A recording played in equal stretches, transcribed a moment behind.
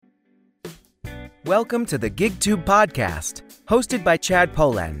Welcome to the GigTube podcast, hosted by Chad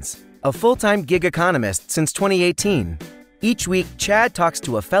Polenz, a full-time gig economist since 2018. Each week, Chad talks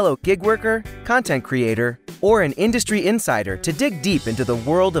to a fellow gig worker, content creator, or an industry insider to dig deep into the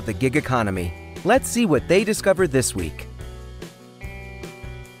world of the gig economy. Let's see what they discover this week.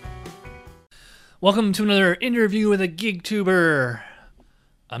 Welcome to another interview with a GigTuber.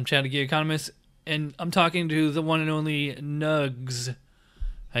 I'm Chad, a gig economist, and I'm talking to the one and only Nuggs.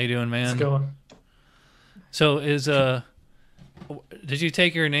 How you doing, man? How's it going? So did you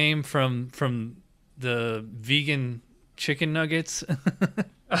take your name from the vegan chicken nuggets?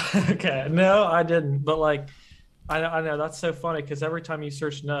 Okay, no, I didn't. But like, I know that's so funny because every time you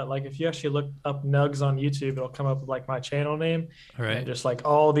search nut, like if you actually look up Nuggs on YouTube, it'll come up with like my channel name, Right. And just like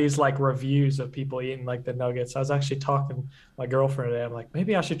all these like reviews of people eating like the nuggets. I was actually talking to my girlfriend today. I'm like,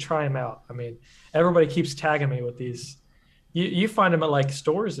 maybe I should try them out. I mean, everybody keeps tagging me with these. You find them at like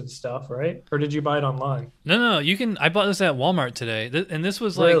stores and stuff, right? Or did you buy it online? No, you can. I bought this at Walmart today, and this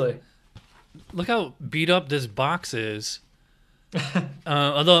was like, Really? look how beat up this box is.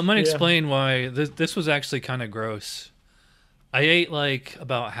 Although I might explain why this was actually kind of gross. I ate like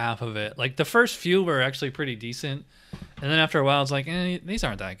about half of it. Like the first few were actually pretty decent, and then after a while, I was like, these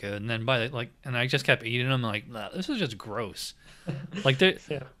aren't that good. And then and I just kept eating them. Like, nah, this is just gross. Like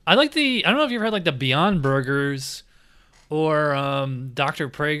I like I don't know if you've heard like the Beyond Burgers or Dr.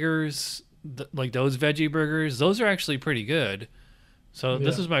 Prager's, like those veggie burgers. Those are actually pretty good. So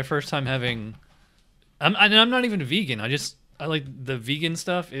this is my first time having. I'm not even vegan. I like the vegan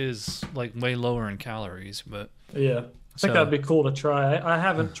stuff is like way lower in calories, but yeah, I think that'd be cool to try. I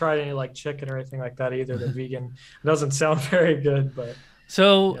haven't tried any like chicken or anything like that either. The vegan doesn't sound very good, but.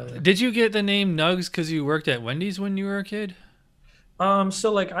 So did you get the name Nuggs because you worked at Wendy's when you were a kid?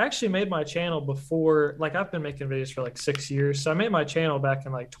 So like I actually made my channel before, like I've been making videos for like 6 years. So I made my channel back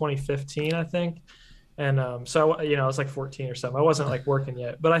in like 2015, I think. And so, I was like 14 or something. I wasn't like working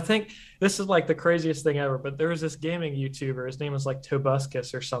yet, but I think this is like the craziest thing ever. But there was this gaming YouTuber, his name was like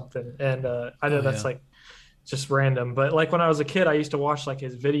Tobuscus or something. And I know that's like just random, but like when I was a kid, I used to watch like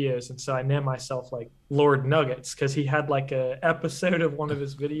his videos. And so I named myself like Lord Nuggets because he had like a episode of one of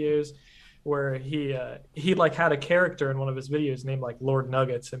his videos where he like had a character in one of his videos named like Lord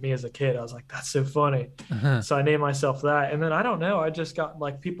Nuggets, and me as a kid, I was like, that's so funny. So I named myself that, and then I don't know, I just got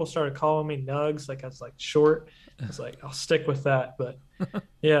like people started calling me Nuggs, like I was like short. I was like, I'll stick with that. But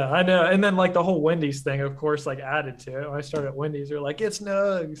yeah, I know. And then like the whole Wendy's thing, of course, like added to it. When I started at Wendy's, they're like, it's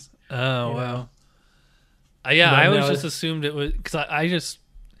Nuggs. Oh wow. I always just assumed it was because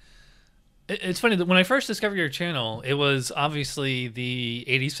it's funny that when I first discovered your channel, it was obviously the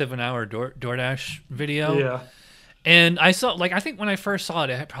 87-hour DoorDash video. Yeah. And I saw, like, I think when I first saw it,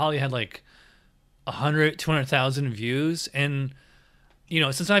 it probably had like 200,000 views. And,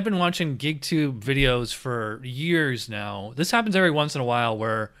 since I've been watching GigTube videos for years now, this happens every once in a while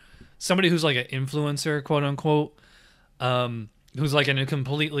where somebody who's like an influencer, quote unquote, who's like in a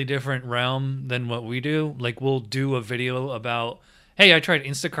completely different realm than what we do, like we'll do a video about, hey, I tried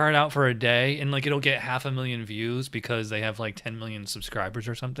Instacart out for a day, and like it'll get 500,000 views because they have like 10 million subscribers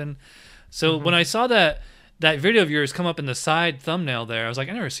or something. So when I saw that video of yours come up in the side thumbnail there, I was like,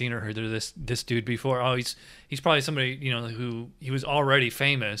 I never seen or heard of this dude before. Oh, he's probably somebody who he was already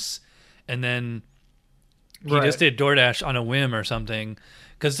famous, and then he just did DoorDash on a whim or something.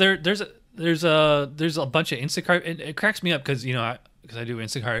 Because there's a bunch of Instacart. It cracks me up because I do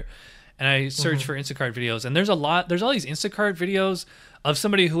Instacart. And I search for Instacart videos, and there's all these Instacart videos of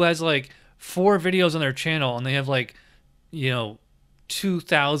somebody who has like 4 videos on their channel, and they have like,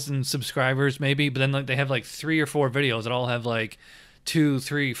 2,000 subscribers maybe, but then like they have like 3 or 4 videos that all have like 2,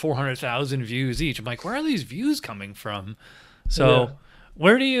 3, 400,000 views each. I'm like, where are these views coming from? So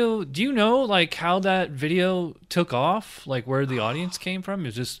where do you know like how that video took off? Like where the audience came from?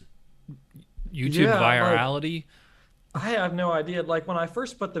 Is just YouTube virality? I have no idea. Like when I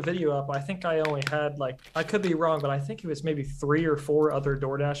first put the video up, I think I only had like, I could be wrong, but I think it was maybe 3 or 4 other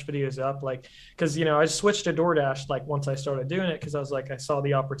DoorDash videos up. Like, cause I switched to DoorDash like once I started doing it, cause I was like, I saw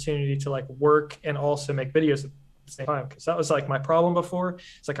the opportunity to like work and also make videos at the same time. Cause that was like my problem before.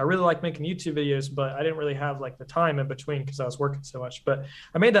 It's like, I really like making YouTube videos, but I didn't really have like the time in between cause I was working so much. But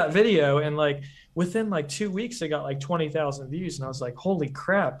I made that video, and like within like 2 weeks, it got like 20,000 views. And I was like, holy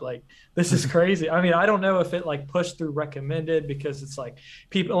crap. Like, this is crazy. I mean, I don't know if it like pushed through recommended, because it's like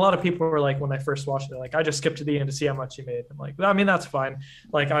a lot of people were like, when they first watched it, like, I just skipped to the end to see how much you made. I'm like, I mean, that's fine.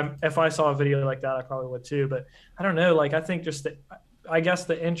 Like if I saw a video like that, I probably would too, but I don't know. Like, I think just I guess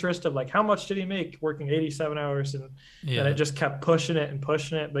the interest of like, how much did he make working 87 hours? And it just kept pushing it and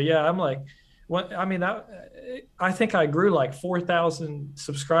pushing it. But yeah, I'm like, what I mean that I think I grew like 4,000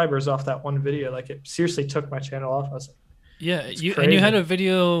 subscribers off that one video. Like it seriously took my channel off. I was like, Yeah, it's you had crazy. a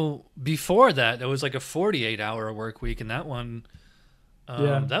video before that that was like a 48-hour work week, and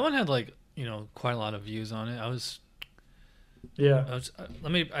Yeah, that one had like quite a lot of views on it. yeah.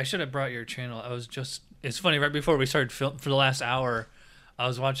 I should have brought your channel. It's funny, right before we started film for the last hour, I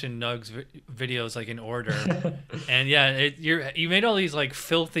was watching Nuggs videos like in order, and yeah, you made all these like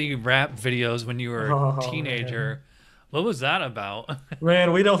filthy rap videos when you were a Oh man. teenager. What was that about?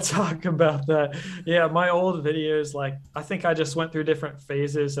 Man, we don't talk about that. Yeah, my old videos, like I think I just went through different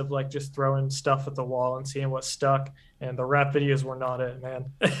phases of like just throwing stuff at the wall and seeing what stuck. And the rap videos were not it,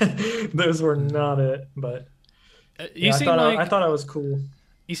 man. Those were not it. But You yeah, seem I like thought I was cool.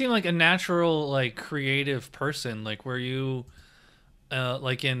 a natural like creative person. Like were you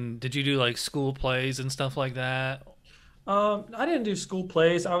like in did you do like school plays and stuff like that? I didn't do school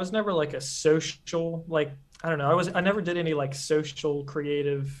plays. I was never like a social, like I don't know. I never did any like social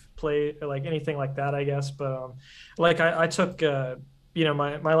creative play or like anything like that, I guess. But like I took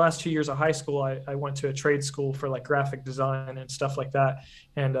my last 2 years of high school, I went to a trade school for like graphic design and stuff like that,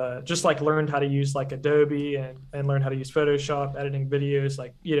 and just like learned how to use like Adobe and learn how to use Photoshop, editing videos,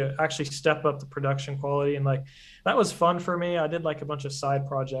 like actually step up the production quality, and like that was fun for me. I did like a bunch of side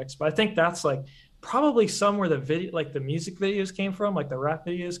projects, but I think that's like probably somewhere the video like the music videos came from, like the rap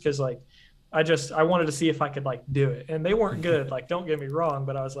videos, because like I wanted to see if I could like do it, and they weren't good, like don't get me wrong,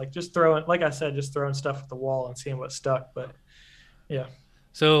 but I was like just throwing, like I said, just throwing stuff at the wall and seeing what stuck. But yeah.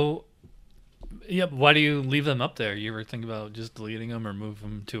 So yeah, why do you leave them up there? You ever think about just deleting them or move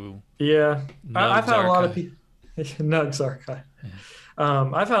them to Yeah, I've Nug's had a lot of archive? people. Nugs archive. Yeah.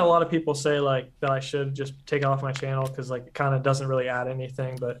 I've had a lot of people say like that I should just take it off my channel because like it kind of doesn't really add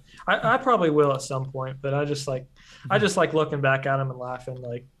anything. But I probably will at some point. But I just like looking back at them and laughing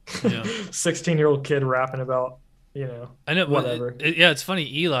like Yeah. 16-year-old kid rapping about I know. whatever. Yeah, it's funny.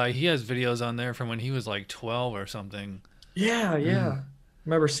 Eli, he has videos on there from when he was like 12 or something. Yeah, Mm. yeah.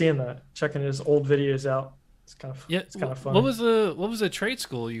 Remember seeing that, checking his old videos out. Yeah. It's kind of What funny. was the trade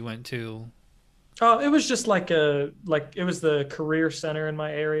school you went to? Oh, it was just like it was the career center in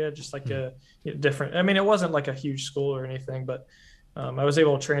my area, just like Mm. a different. I mean, it wasn't like a huge school or anything, but I was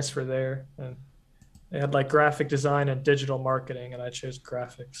able to transfer there, and they had like graphic design and digital marketing, and I chose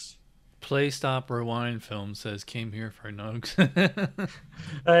graphics. Play Stop Rewind Film says came here for Nugs.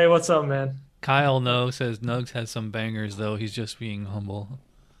 Hey, what's up, man? Kyle No says Nugs has some bangers though. He's just being humble.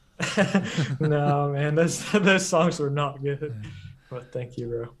 No, man, those songs were not good, but thank you,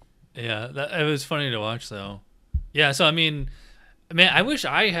 bro. Yeah, it was funny to watch though. Yeah, so I mean, man, I wish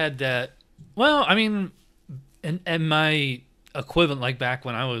I had that. Well, I mean, and my equivalent, like back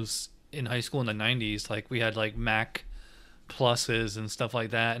when I was in high school in the '90s, like we had like Mac pluses and stuff like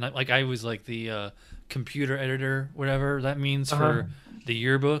that, and like I was like the computer editor, whatever that means Uh-huh. for the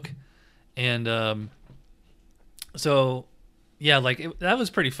yearbook, and so yeah, like that was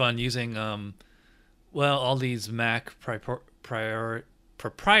pretty fun using all these Mac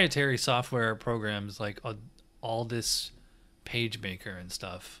proprietary software programs like all this page maker and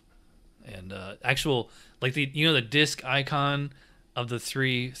stuff and actual like the disk icon of the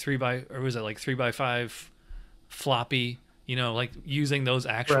three by or was it like 3x5 floppy, like using those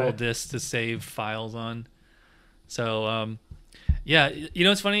actual Right. disks to save files on. So yeah,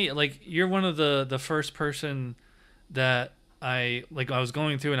 it's funny, like you're one of the first person that I was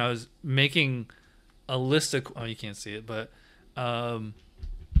going through and I was making a list of, oh, you can't see it, but um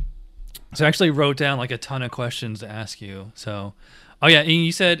so I actually wrote down like a ton of questions to ask you. So, oh yeah, and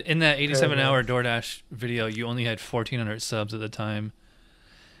you said in that Okay, 87-hour man. DoorDash video you only had 1,400 subs at the time.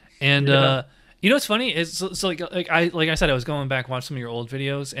 And Yeah. what's funny is so like I said, I was going back watch some of your old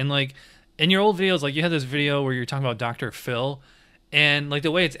videos, and like in your old videos, like you had this video where you're talking about Dr. Phil, and like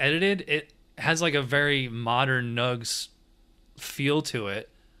the way it's edited, it has like a very modern Nugs feel to it.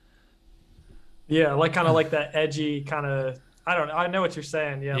 Yeah, like kind of like that edgy kind of. I don't know. I know what you're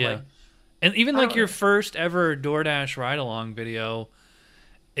saying. Yeah, Yeah. like And even I like don't your know. first ever DoorDash ride along video,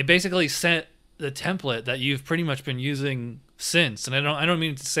 it basically sent the template that you've pretty much been using since. And I don't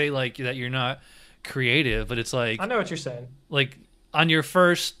mean to say like that you're not creative, but it's I know what you're saying. like on your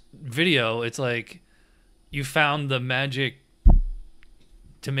first video, it's like you found the magic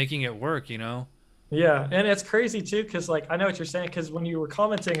to making it work. Yeah, and it's crazy too, because like I know what you're saying. Because when you were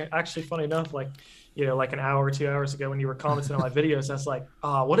commenting, actually, funny enough, like like an hour or 2 hours ago, when you were commenting on my videos, that's like,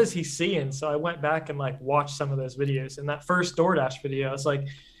 what is he seeing? So I went back and like watched some of those videos. And that first DoorDash video, it's like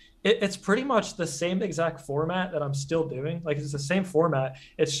it's pretty much the same exact format that I'm still doing. Like it's the same format.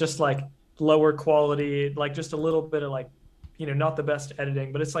 It's just like lower quality, like just a little bit of like not the best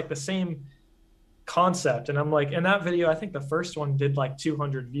editing, but it's like the same concept. And I'm like, in that video, I think the first one did like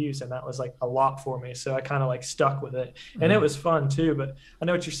 200 views, and that was like a lot for me. So I kind of like stuck with it, and it was fun too. But I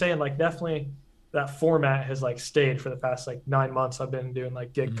know what you're saying. Like definitely that format has like stayed for the past like 9 months. I've been doing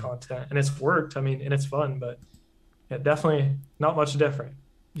like gig content, and it's worked. I mean, and it's fun, but yeah, definitely not much different.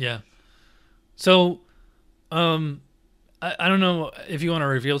 Yeah. So, I don't know if you want to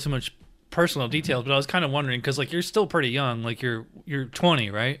reveal too much personal details, but I was kind of wondering because like you're still pretty young, like you're 20,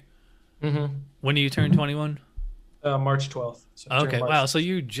 right? Mm-hmm. When do you turn 21? March 12th. So Okay, March. wow. So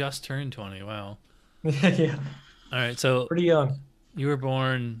you just turned 20. Wow. Yeah. All right, so Pretty young. you were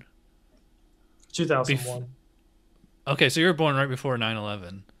born 2001. Okay, so you were born right before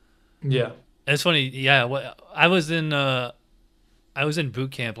 9/11. Yeah. It's funny. Yeah, I was in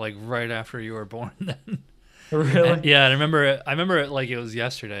boot camp like right after you were born then. Really? Yeah, and I remember it like it was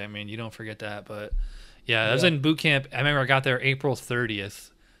yesterday. I mean, you don't forget that, but yeah, I was in boot camp. I remember I got there April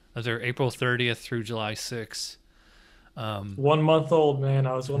 30th. I was there April 30th through July 6th. 1 month old, man.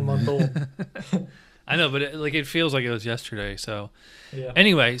 I was 1 month old. I know, but it feels like it was yesterday. So Yeah.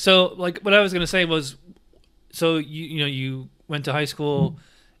 anyway, so like what I was gonna say was, so you went to high school,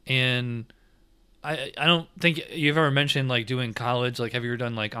 and I don't think you've ever mentioned like doing college. Like, have you ever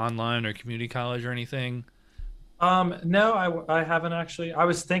done like online or community college or anything? No, I haven't actually. I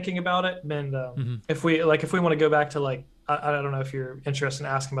was thinking about it, and if we want to go back to like, I don't know if you're interested in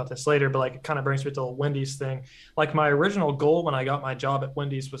asking about this later, but like it kind of brings me to the Wendy's thing. Like my original goal when I got my job at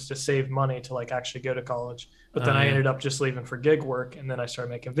Wendy's was to save money to like actually go to college, but then I ended up just leaving for gig work, and then I started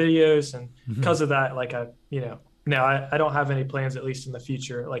making videos, and because of that, like now I don't have any plans, at least in the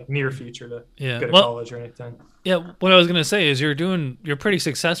future, like near future, to go to college or anything. Yeah, what I was gonna say is you're pretty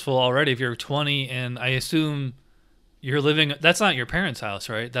successful already if you're 20, and I assume you're living. That's not your parents' house,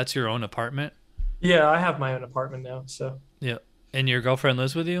 right? That's your own apartment. Yeah, I have my own apartment now, so. Yeah, and your girlfriend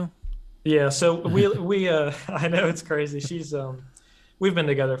lives with you. Yeah, so we I know it's crazy. She's we've been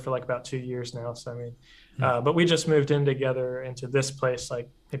together for like about 2 years now. So I mean, but we just moved in together into this place like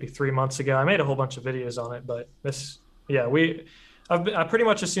maybe 3 months ago. I made a whole bunch of videos on it, but I pretty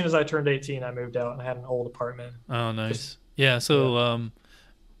much as soon as I turned 18, I moved out and I had an old apartment. Oh, nice.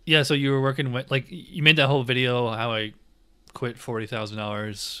 So you were working with, like, you made that whole video how I quit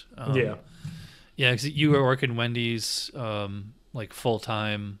 $40,000. Yeah, because you were working Wendy's like full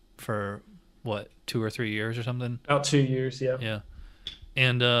time for what, 2 or 3 years or something. About 2 years, yeah. Yeah,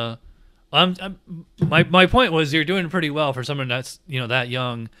 and my point was you're doing pretty well for someone that's that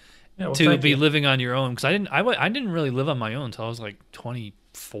young to be living on your own. Because I didn't really live on my own until I was like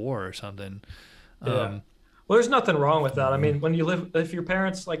 24 or something. Yeah. Well, there's nothing wrong with that. I mean, when you live, if your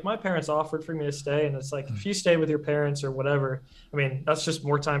parents, like my parents offered for me to stay, and it's like, if you stay with your parents or whatever, I mean, that's just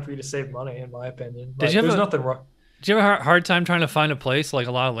more time for you to save money, in my opinion. Like, there's nothing wrong. Did you have a hard time trying to find a place? Like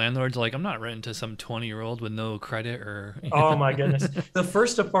a lot of landlords, like, I'm not renting to some 20-year-old with no credit or. Oh my goodness. The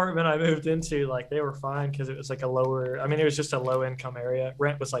first apartment I moved into, like they were fine because it was like it was just a low income area.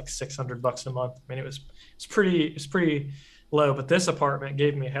 Rent was like $600 a month. I mean, it's pretty low, but this apartment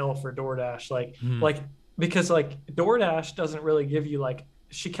gave me hell for DoorDash. Because like DoorDash doesn't really give you like,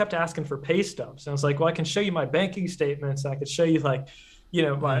 she kept asking for pay stubs. And I was like, well, I can show you my banking statements. I could show you like,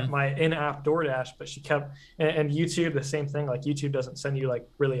 my in-app DoorDash, but she kept, and YouTube, the same thing. Like YouTube doesn't send you like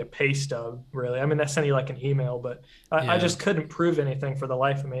really a pay stub, really. I mean, they send you like an email, but I just couldn't prove anything for the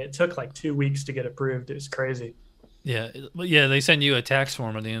life of me. It took like 2 weeks to get approved. It was crazy. Yeah. Yeah. They send you a tax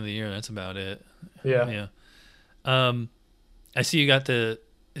form at the end of the year. That's about it. Yeah. Yeah. I see you got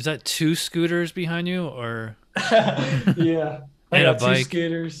is that 2 scooters behind you or? Yeah. I got 2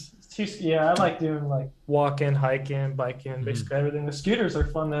 scooters. I like doing like walking, hiking, biking, basically everything. The scooters are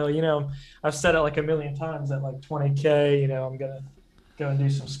fun though. I've said it like a million times at like 20K, I'm going to go and do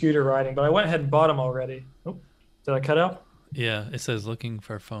some scooter riding, but I went ahead and bought them already. Oh, did I cut out? Yeah. It says looking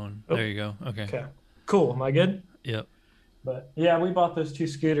for phone. Oh. There you go. Okay. Cool. Am I good? Yep. But yeah, we bought those 2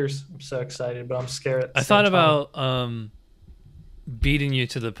 scooters. I'm so excited, but I'm scared. I thought about beating you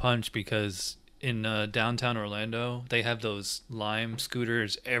to the punch because in downtown Orlando they have those Lime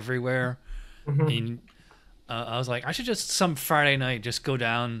scooters everywhere. And I was like, I should just some Friday night just go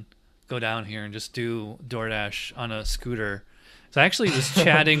down here and just do DoorDash on a scooter. So I actually was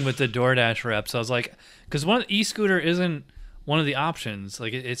chatting with the DoorDash reps. I was like, because one e-scooter isn't one of the options.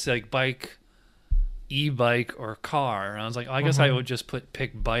 Like it's like bike, e-bike, or car. And I was like, I guess I would just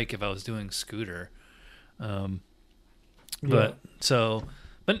pick bike if I was doing scooter. But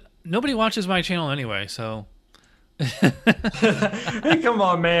nobody watches my channel anyway, so. Hey, come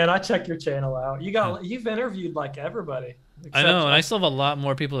on, man! I check your channel out. You've interviewed like everybody. I know, and I still have a lot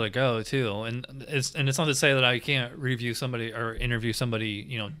more people to go too. And it's not to say that I can't review somebody or interview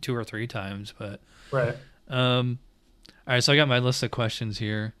somebody 2 or 3 times, but Right. All right, so I got my list of questions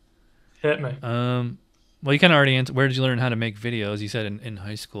here. Hit me. Well, you kind of already answered. Where did you learn how to make videos? You said in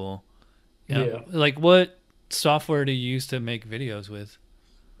high school. Yeah. Like, what software do you use to make videos with?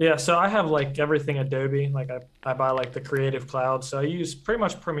 Yeah, so I have like everything Adobe. Like I buy like the Creative Cloud. So I use pretty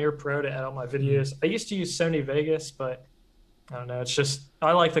much Premiere Pro to edit my videos. I used to use Sony Vegas, but I don't know. It's just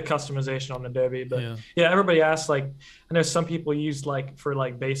I like the customization on Adobe. But yeah, everybody asks like I know some people use like for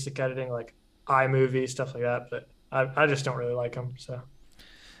like basic editing like iMovie stuff like that, but I just don't really like them. So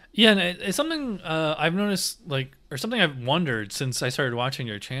Yeah, and it's something I've noticed, like, or something I've wondered since I started watching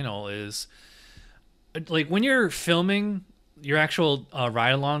your channel is, like, when you're filming your actual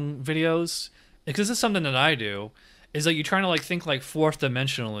ride-along videos, because this is something that I do, is like you're trying to like think like fourth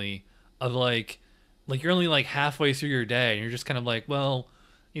dimensionally of like you're only like halfway through your day, and you're just kind of like, well,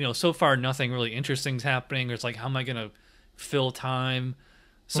 so far nothing really interesting's happening. Or it's like, how am I gonna fill time?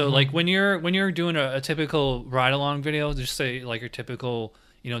 So like when you're doing a typical ride-along video, just say like your typical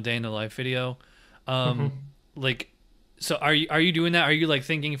day in the life video, like, so are you doing that? Are you like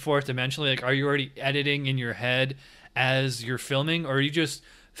thinking fourth dimensionally? Like, are you already editing in your head as you're filming, or you just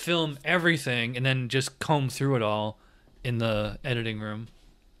film everything and then just comb through it all in the editing room?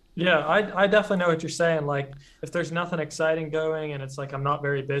 yeah, I definitely know what you're saying. Like if there's nothing exciting going and it's like I'm not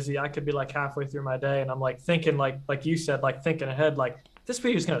very busy, I could be like halfway through my day and I'm like thinking like you said, like thinking ahead, like this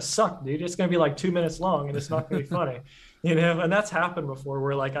video is gonna suck, dude. It's gonna be like 2 minutes long and it's not gonna be funny. And that's happened before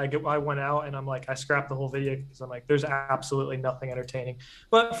where like I went out and I'm like I scrapped the whole video because I'm like there's absolutely nothing entertaining.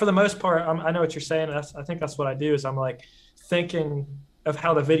 But for the most part, I know what you're saying. I think that's what I do is I'm like thinking of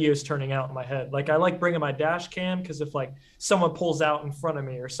how the video is turning out in my head. Like I like bringing my dash cam because if like someone pulls out in front of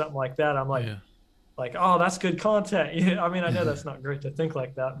me or something like that, I'm like, oh, that's good content. I mean, I know that's not great to think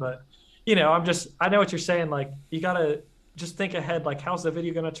like that, but I know what you're saying. Like you gotta just think ahead. Like how's the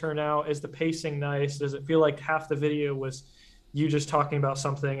video going to turn out? Is the pacing nice? Does it feel like half the video was you just talking about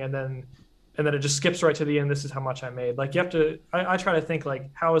something and then it just skips right to the end? This is how much I made. Like you have to, I try to think like,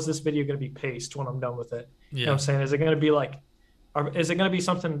 how is this video going to be paced when I'm done with it? You know what I'm saying? Is it going to be like, is it going to be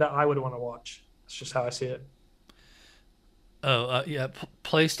something that I would want to watch? That's just how I see it. Oh, yeah.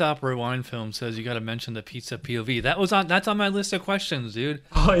 Play Stop Rewind Film says you got to mention the pizza POV. That's on my list of questions, dude.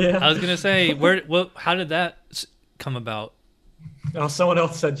 Oh yeah. I was going to say, how did that come about? Oh, someone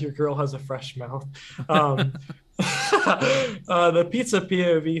else said your girl has a fresh mouth. The pizza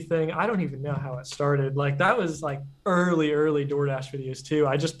POV thing, I don't even know how it started. Like that was like early DoorDash videos too.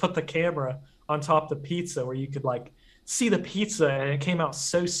 I just put the camera on top of the pizza where you could like see the pizza and it came out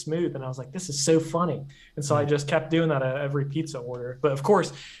so smooth and I was like, this is so funny. And so I just kept doing that at every pizza order. But of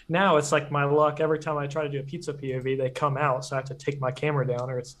course now it's like my luck. Every time I try to do a pizza POV, they come out. So I have to take my camera down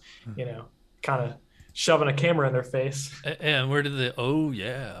or it's, kind of shoving a camera in their face. And where did the "oh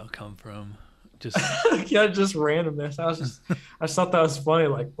yeah" come from? Just yeah, just randomness. I just thought that was funny.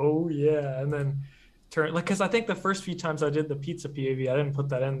 Like, oh yeah, and then because I think the first few times I did the pizza POV, I didn't put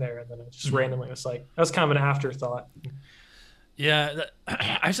that in there, and then it just randomly was like that was kind of an afterthought. Yeah,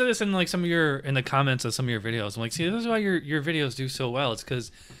 I said this in like in the comments of some of your videos. I'm like, see, this is why your videos do so well. It's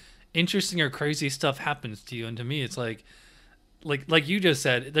because interesting or crazy stuff happens to you, and to me, it's like you just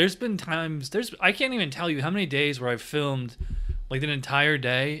said, there's been times I can't even tell you how many days where I've filmed like an entire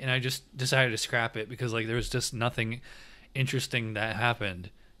day and I just decided to scrap it because like there was just nothing interesting that happened,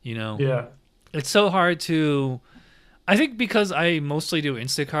 Yeah. It's so hard to, I think because I mostly do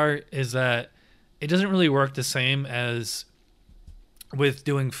Instacart is that it doesn't really work the same as with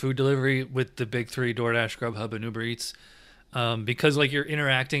doing food delivery with the big three, DoorDash, Grubhub, and Uber Eats, because like you're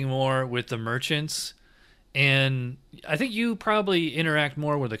interacting more with the merchants. And I think you probably interact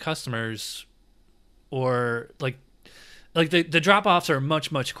more with the customers, or like the drop-offs are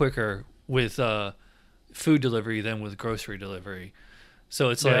much quicker with food delivery than with grocery delivery.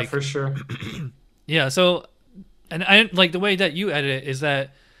 So it's like, for sure. Yeah. So, and I like the way that you edit it is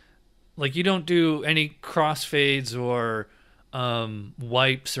that like you don't do any crossfades or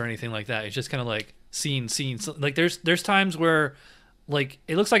wipes or anything like that. It's just kind of like scene. So, like there's times where like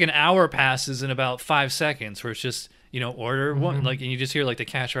it looks like an hour passes in about 5 seconds where it's just order one, like, and you just hear like the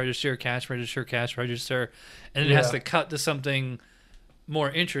cash register, and it has to cut to something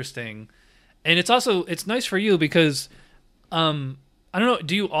more interesting. And it's nice for you because I don't know,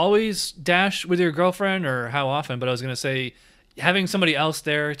 do you always dash with your girlfriend or how often? But I was gonna say having somebody else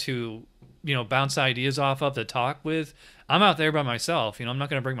there to bounce ideas off of, to talk with. I'm out there by myself. I'm not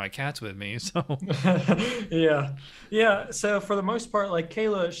going to bring my cats with me. So yeah. So for the most part, like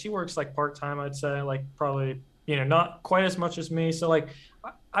Kayla, she works like part-time, I'd say, like probably, not quite as much as me. So like,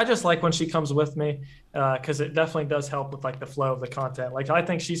 I just like when she comes with me because it definitely does help with like the flow of the content. Like I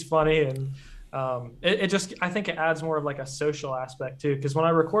think she's funny and It just, I think it adds more of like a social aspect too. Cause when I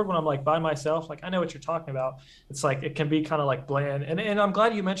record, when I'm like by myself, like I know what you're talking about. It's like, it can be kind of like bland. And I'm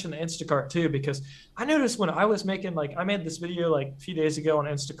glad you mentioned the Instacart too, because I noticed when I was making, like, I made this video like a few days ago on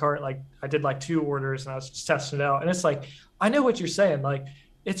Instacart, like I did like 2 orders and I was just testing it out. And it's like, I know what you're saying. Like,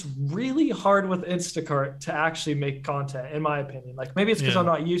 it's really hard with Instacart to actually make content, in my opinion. Like maybe it's because I'm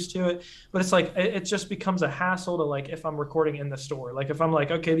not used to it, but it's like it just becomes a hassle to, like, if I'm recording in the store. Like if I'm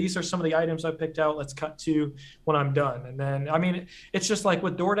like, okay, these are some of the items I picked out, let's cut to when I'm done. And then I mean, it's just like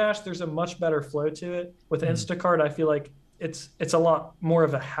with DoorDash, there's a much better flow to it. With Instacart, I feel like it's a lot more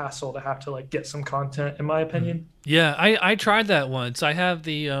of a hassle to have to like get some content, in my opinion. Yeah, I tried that once. I have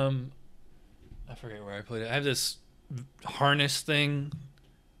the I forget where I put it. I have this harness thing.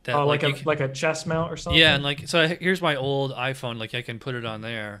 That, like a chest mount or something. Yeah, and like so here's my old iPhone. Like I can put it on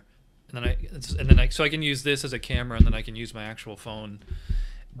there, and then so I can use this as a camera, and then I can use my actual phone.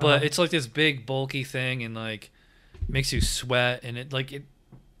 But it's like this big bulky thing, and like makes you sweat, and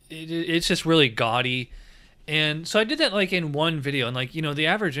it's just really gaudy. And so I did that like in one video, and like the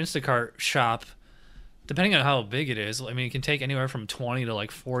average Instacart shop, depending on how big it is, I mean it can take anywhere from 20 to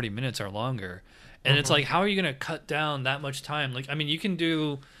like 40 minutes or longer. And it's like, how are you going to cut down that much time? Like, I mean, you can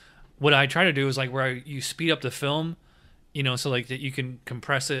do what I try to do is like where you speed up the film, so like that you can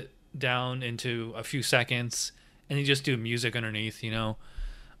compress it down into a few seconds and you just do music underneath,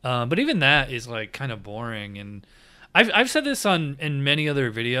 But even that is like kind of boring. And I've said this in many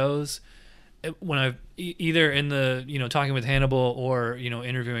other videos when I've either in the, talking with Hannibal or,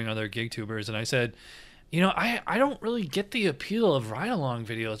 interviewing other gig tubers. And I said, I don't really get the appeal of ride along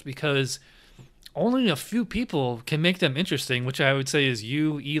videos because only a few people can make them interesting, which I would say is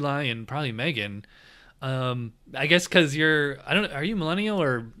you, Eli, and probably Megan. I guess because are you millennial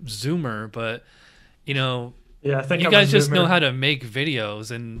or Zoomer? But yeah, I think you guys just know how to make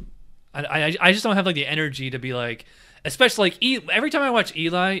videos, and I just don't have like the energy to be like, especially like every time I watch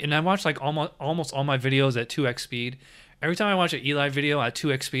Eli, and I watch like almost all my videos at 2x speed. Every time I watch an Eli video at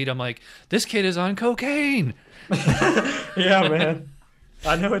 2x speed, I'm like, this kid is on cocaine. Yeah, man.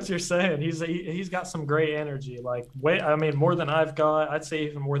 I know what you're saying. He's got some great energy. Like, I mean, more than I've got. I'd say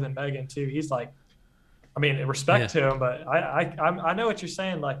even more than Megan too. He's like, I mean, respect to him, but I know what you're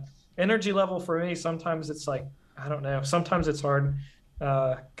saying. Like, energy level for me, sometimes it's like, I don't know. Sometimes it's hard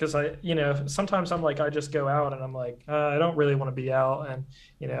because sometimes I'm like, I just go out and I'm like, I don't really want to be out, and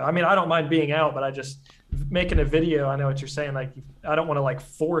I mean, I don't mind being out, but I just making a video. I know what you're saying. Like, I don't want to like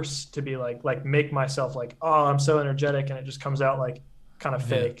force to be like make myself like, oh, I'm so energetic, and it just comes out like kind of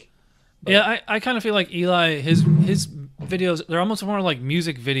fake. But, yeah, I kind of feel like Eli, his videos, they're almost more like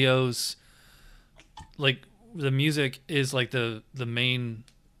music videos. Like the music is like the main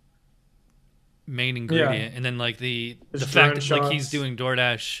ingredient, and then like the fact that like he's doing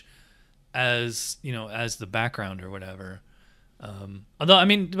DoorDash as as the background or whatever. Although I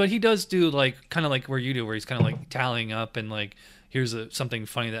mean, but he does do like kind of like where you do, where he's kind of like tallying up and like here's something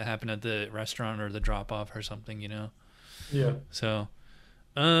funny that happened at the restaurant or the drop off or something, Yeah. So.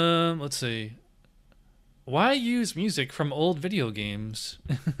 Let's see. Why use music from old video games?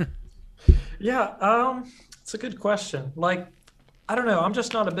 Yeah, it's a good question. Like, I don't know. I'm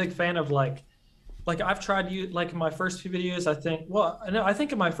just not a big fan of like I've tried to use, like in my first few videos, I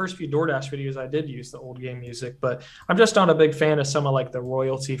think in my first few DoorDash videos, I did use the old game music, but I'm just not a big fan of some of like the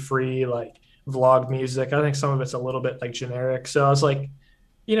royalty free, like vlog music. I think some of it's a little bit like generic. So I was like,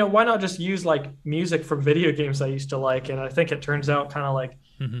 why not just use like music from video games I used to like? And I think it turns out kind of like,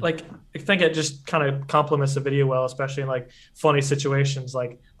 like I think it just kind of complements the video well, especially in like funny situations.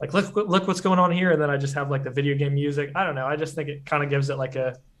 Like look what's going on here, and then I just have like the video game music. I don't know. I just think it kind of gives it like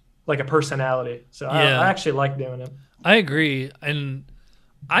a personality. So I actually like doing it. I agree, and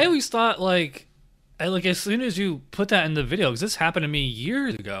I always thought like as soon as you put that in the video, because this happened to me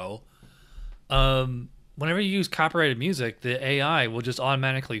years ago. Whenever you use copyrighted music, the AI will just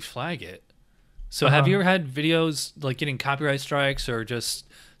automatically flag it. So have you ever had videos like getting copyright strikes or just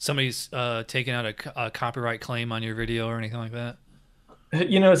somebody's taking out a copyright claim on your video or anything like that?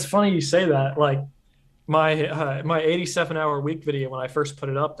 It's funny you say that. Like my 87-hour week video, when I first put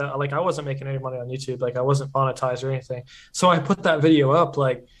it up, that like I wasn't making any money on YouTube. Like I wasn't monetized or anything. So I put that video up,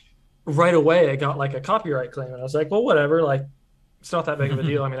 like right away I got like a copyright claim, and I was like, well, whatever, like it's not that big of a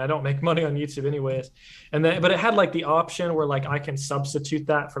deal. I mean, I don't make money on YouTube anyways. But it had like the option where like I can substitute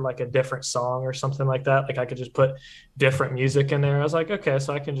that for like a different song or something like that. Like I could just put different music in there. I was like, okay,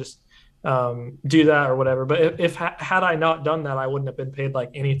 so I can just do that or whatever. But had I not done that, I wouldn't have been paid like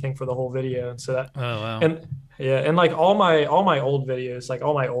anything for the whole video. And so that, oh wow. and Yeah, and like all my old videos, like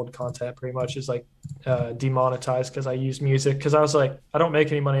all my old content pretty much is like demonetized because I use music because I was like, I don't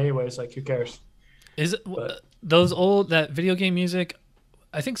make any money anyways, like who cares? Is it But those old that video game music?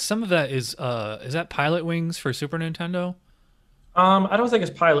 I think some of that is that Pilot Wings for Super Nintendo? I don't think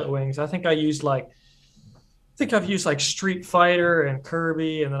it's Pilot Wings. I think I've used like Street Fighter and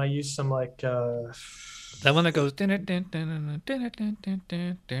Kirby, and then I used some like That one that goes.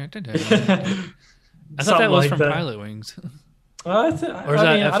 I thought that something was like from that. Pilot Wings, or is I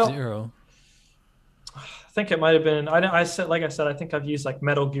that mean, F Zero? I think it might have been. I said, like I said, I think I've used like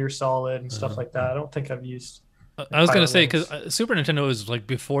Metal Gear Solid and stuff like that. I don't think I've used like I was gonna Pilot say because Wings. Super Nintendo was like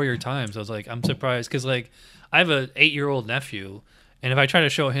before your time, so I was like, I'm surprised because like I have a 8-year-old nephew, and if I try to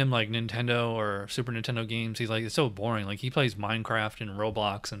show him like Nintendo or Super Nintendo games, he's like, it's so boring. Like he plays Minecraft and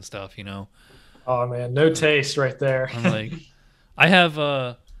Roblox and stuff, you know. Oh man, no taste right there. I'm like, I have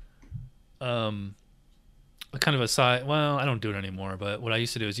um a kind of a side. Well, I don't do it anymore, but what I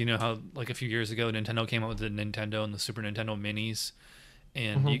used to do is, you know how like a few years ago Nintendo came out with the Nintendo and the Super Nintendo Minis,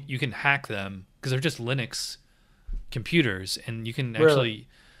 and Hmm. you can hack them because they're just Linux computers, and you can Really? actually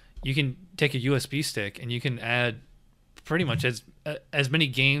you can take a USB stick and you can add pretty much as many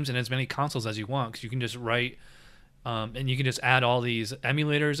games and as many consoles as you want because you can just write and you can just add all these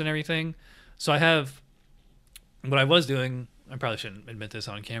emulators and everything. So I have what I was doing. I probably shouldn't admit this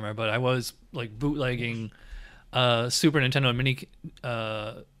on camera, but I was like bootlegging Super Nintendo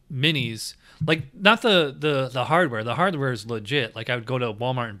minis. Like not the hardware. The hardware is legit. Like I would go to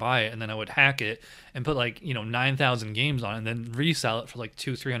Walmart and buy it, and then I would hack it and put like 9,000 games on it, and then resell it for like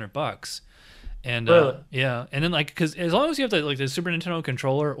 200-300 bucks. And Really? yeah, and then like because as long as you have the Super Nintendo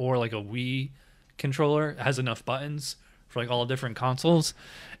controller or like a Wii controller has enough buttons for like all the different consoles,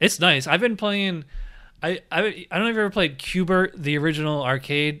 it's nice. I've been playing. I don't know if you ever played Qbert, the original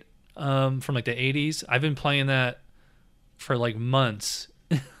arcade from like the 80s. I've been playing that for like months.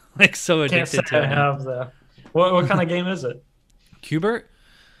 Like so Can't say addicted to I it now. have the. What kind of game is it? Qbert?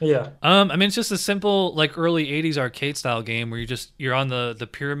 Yeah. I mean it's just a simple like early 80s arcade style game where you're on the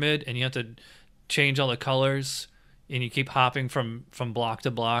pyramid and you have to change all the colors and you keep hopping from block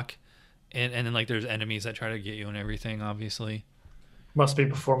to block and then like there's enemies that try to get you and everything obviously. Must be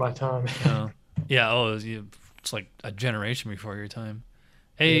before my time. Uh, yeah, it's like a generation before your time.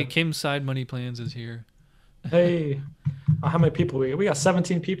 Hey, Yeah. Kim's Side Money Plans is here. Hey, how many people we got?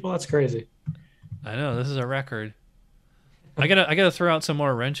 17 people. That's crazy. I know this is a record. I gotta throw out some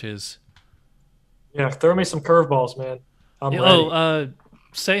more wrenches. Yeah, throw me some curveballs, man. I'm Yeah, ready.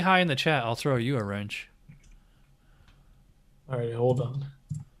 say hi in the chat. I'll throw you a wrench. All right, hold on.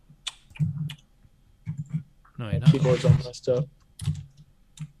 No, My you're not. keyboard's all messed up.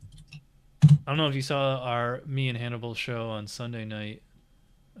 I don't know if you saw our me and Hannibal show on Sunday night,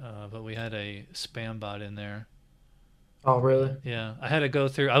 but we had a spam bot in there. Oh, really? Yeah, I had to go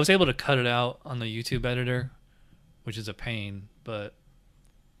through. I was able to cut it out on the YouTube editor, which is a pain, but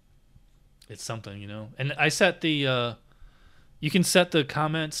it's something, you know. And I set the you can set the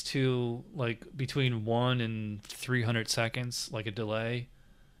comments to like between 1 and 300 seconds, like a delay.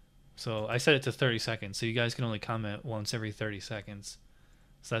 So I set it to 30 seconds, so you guys can only comment once every 30 seconds.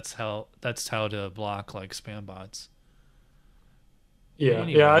 So that's how to block like spam bots. Yeah,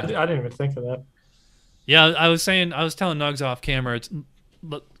 yeah. I Anyway, didn't even think of that. yeah, I was telling Nuggs off camera.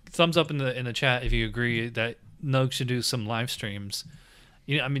 Thumbs up in the chat if you agree that Nuggs should do some live streams.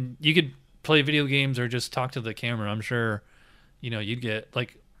 I mean, you could play video games or just talk to the camera. I'm sure, you'd get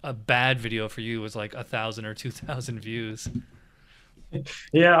like a bad video for you was like 1,000 or 2,000 views.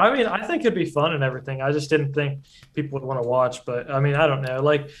 Yeah, I mean, I think it'd be fun and everything. I just didn't think people would want to watch, but I mean, I don't know.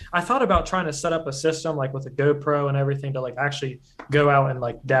 Like, I thought about trying to set up a system like with a GoPro and everything to like actually go out and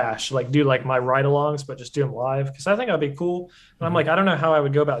like dash, like do like my ride-alongs, but just do them live because I think that'd be cool. And I'm like, I don't know how I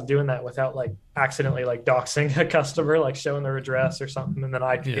would go about doing that without like accidentally like doxing a customer, like showing their address or something, and then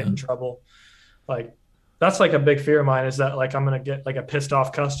I could get Yeah. in trouble. Like, that's like a big fear of mine is that like I'm gonna get like a pissed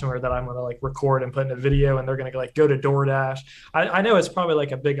off customer that I'm gonna like record and put in a video and they're gonna like go to DoorDash. I know it's probably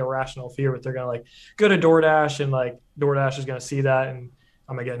like a big irrational fear, but they're gonna like go to DoorDash and like DoorDash is gonna see that and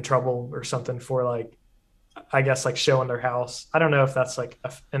I'm gonna get in trouble or something for like I guess like showing their house. I don't know if that's like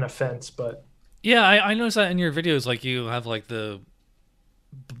an offense, but Yeah, I noticed that in your videos, like you have like the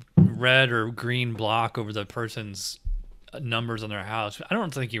red or green block over the person's numbers on their house. I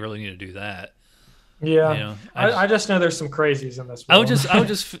don't think you really need to do that. yeah, I I just know there's some crazies in this I would world.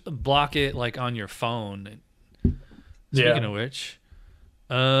 just block it like on your phone. Speaking Yeah. of which,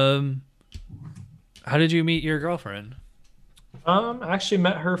 how did you meet your girlfriend? I actually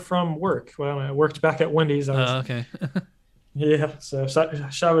met her from work. Well, I worked back at Wendy's. I was Okay. Yeah, so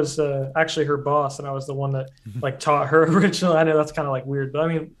I was actually her boss, and I was the one that like taught her originally. I know that's kind of like weird, but I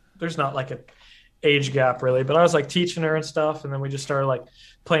mean, there's not like an age gap really. But I was like teaching her and stuff, and then we just started like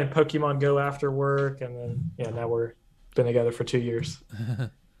playing Pokemon Go after work, and then yeah, now we're been together for 2 years.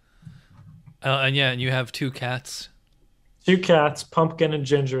 And yeah, and you have two cats. Two cats, Pumpkin and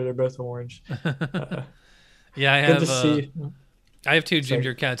Ginger. They're both orange. Uh, Yeah, Good to see. I have two So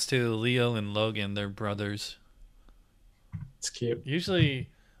ginger cats too, Leo and Logan. They're brothers. it's cute. Usually,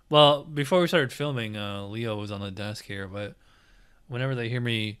 well, before we started filming, Leo was on the desk here, but whenever they hear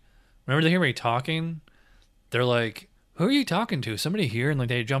me, whenever they hear me talking, they're like, "Who are you talking to? Somebody here?" And like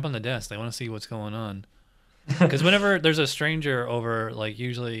they jump on the desk. They want to see what's going on. Because whenever there's a stranger over, like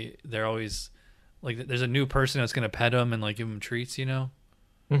usually they're always like there's a new person that's gonna pet them and like give them treats. You know.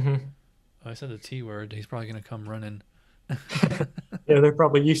 Hmm. Oh, I said the T word. He's probably gonna come running. Yeah, they're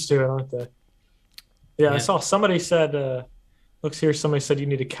probably used to it, aren't they? Yeah, I Yeah. saw somebody said. Looks here. Somebody said you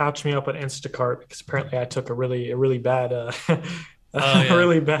need to catch me up on Instacart because apparently I took a really bad Oh a yeah.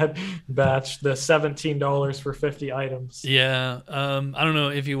 really bad batch. The $17 for 50 items. Yeah. I don't know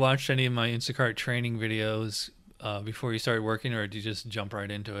if you watched any of my Instacart training videos before you started working, or did you just jump right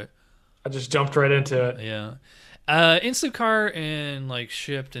into it? I just jumped right into it. Yeah. Instacart and like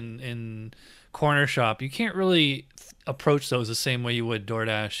Shipped and Corner Shop, you can't really approach those the same way you would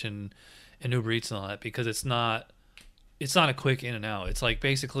DoorDash and Uber Eats and all that because it's not a quick in and out. It's like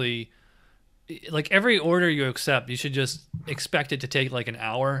basically like every order you accept, you should just expect it to take like an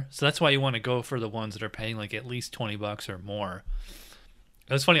hour. So that's why you want to go for the ones that are paying like at least $20 or more.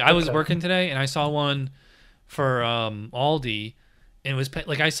 It was funny. I was Okay. working today and I saw one for Aldi, and it was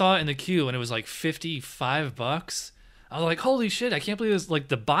like I saw it in the queue and it was like $55. I was like, holy shit! I can't believe this. Like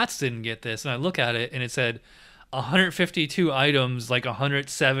the bots didn't get this. And I look at it and it said 152 items, like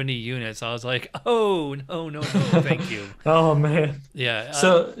 170 units. I was like, oh no no no, thank you. Oh man. Yeah,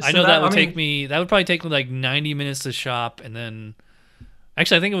 So I so know that that I would take mean, me. That would probably take me like 90 minutes to shop, and then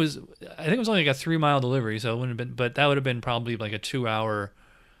actually, I think it was only like a 3 mile delivery, so it wouldn't have been. But that would have been probably like a 2 hour.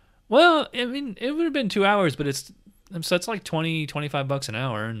 Well, I mean, it would have been 2 hours, but it's like 20 25 bucks an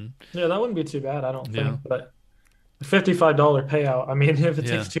hour, and yeah, that wouldn't be too bad, I don't yeah, think. But $55 payout. I mean, if it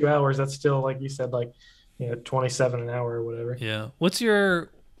yeah, takes 2 hours, that's still like you said, like 27 an hour or whatever. yeah. What's your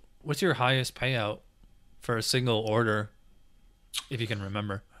highest payout for a single order, if you can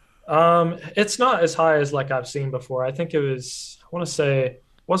remember? It's not as high as like I've seen before. I think it was, I want to say, it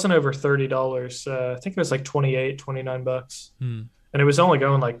wasn't over $30. I think it was like 28, 29 bucks. Hmm. And it was only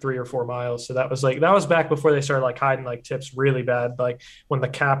going like 3 or 4 miles. So that was back before they started like hiding like tips really bad. Like when the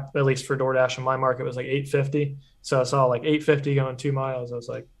cap, at least for DoorDash in my market, was like 850. So I saw like 850 going 2 miles. I was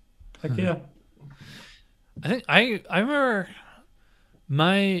like, heck yeah. I think I remember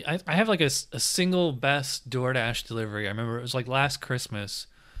I have like a single best DoorDash delivery. I remember it was like last Christmas.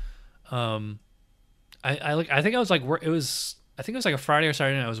 Um, I think I was like it was I think it was like a Friday or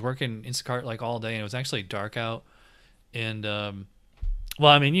Saturday night. I was working Instacart like all day, and it was actually dark out. And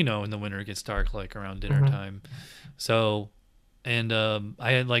well, I mean, in the winter it gets dark like around dinner Hmm. time. So, and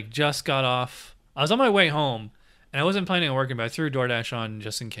I had like just got off. I was on my way home, and I wasn't planning on working, but I threw DoorDash on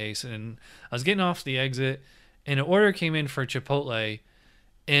just in case. And I was getting off the exit, and an order came in for Chipotle,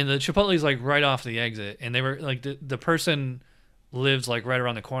 and the Chipotle's like right off the exit, and they were like the person lives like right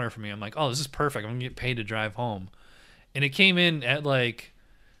around the corner from me. I'm like, oh, this is perfect. I'm gonna get paid to drive home, and it came in at like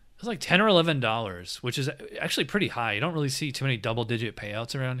it was like $10 or $11, which is actually pretty high. You don't really see too many double digit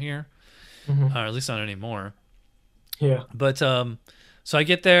payouts around here, or Hmm. at least not anymore. Yeah. But so I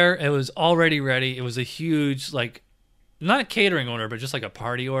get there, it was already ready. It was a huge like not catering order, but just like a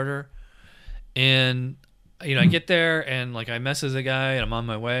party order. And I get there and like I message the guy and I'm on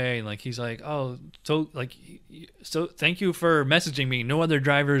my way and like he's like, "Oh, so thank you for messaging me. No other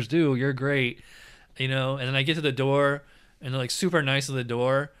drivers do. You're great." And then I get to the door and they're like super nice at the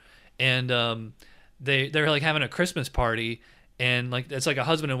door, and they're like having a Christmas party, and like it's like a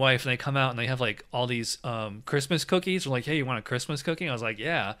husband and wife, and they come out and they have like all these Christmas cookies. They're like, "Hey, you want a Christmas cookie?" I was like,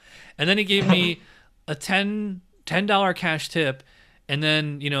 "Yeah," and then he gave me a $10 cash tip, and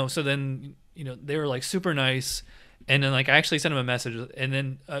then so then they were like super nice. And then, like, I actually sent him a message, and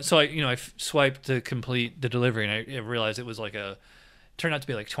then so I swiped to complete the delivery, and I realized it was like turned out to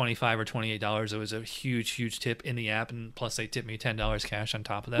be like $25 or $28. It was a huge, huge tip in the app, and plus they tipped me $10 cash on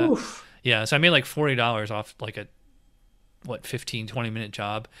top of that. Oof. Yeah, so I made like $40 off like a 15 20 minute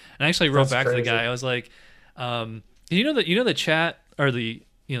job. And I actually wrote That's back to the crazy. guy. I was like, the chat or the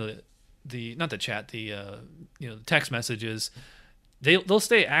not the chat the text messages. They'll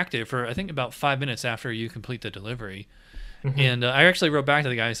stay active for I think about 5 minutes after you complete the delivery. Mhm. And I actually wrote back to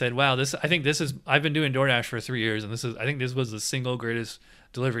the guy. I said, "Wow, I've been doing DoorDash for 3 years, and I think this was the single greatest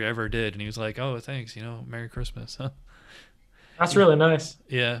delivery I ever did." And he was like, "Oh, thanks. Merry Christmas." Huh? That's really nice.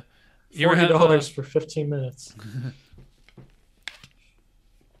 Yeah. You ever have? $40 for 15 minutes.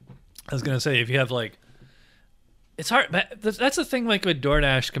 I was gonna say, if you have like, it's hard. But that's the thing. Like with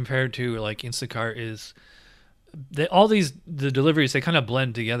DoorDash compared to like Instacart is the deliveries, they kind of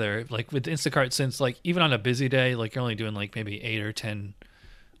blend together. Like with Instacart, since like even on a busy day, like you're only doing like maybe 8 or 10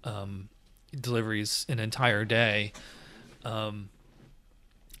 deliveries an entire day.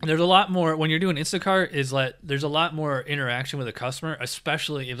 There's a lot more when you're doing Instacart. There's a lot more interaction with the customer,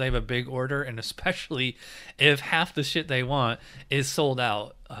 especially if they have a big order, and especially if half the shit they want is sold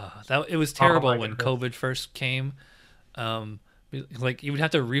out. That it was terrible when COVID first came. Like you would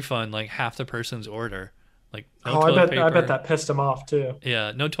have to refund like half the person's order. Like no toilet paper. I bet that pissed him off too.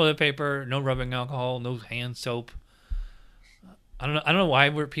 Yeah, no toilet paper, no rubbing alcohol, no hand soap. I don't know why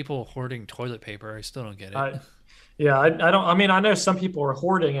were people hoarding toilet paper. I still don't get it. Yeah, I don't. I mean, I know some people were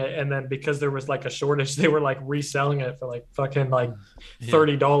hoarding it, and then because there was like a shortage, they were like reselling it for like fucking like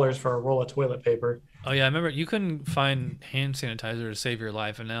 $30 for a roll of toilet paper. Oh yeah, I remember you couldn't find hand sanitizer to save your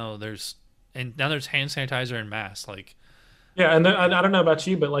life, and now there's hand sanitizer and masks. Like, yeah, and I don't know about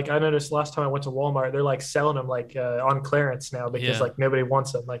you, but like I noticed last time I went to Walmart, they're like selling them like on clearance now because like nobody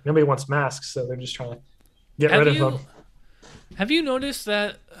wants them. Like nobody wants masks, so they're just trying to get rid of them. Have you noticed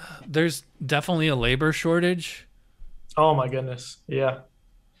that there's definitely a labor shortage? Oh my goodness. Yeah.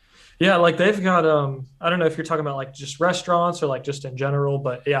 Yeah, like they've got I don't know if you're talking about like just restaurants or like just in general,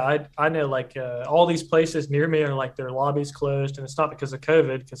 but yeah, I know like all these places near me are like their lobbies closed, and it's not because of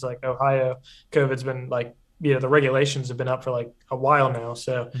COVID, because like Ohio, COVID's been like the regulations have been up for like a while now.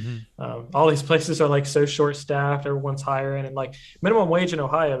 So all these places are like so short staffed, everyone's hiring, and like minimum wage in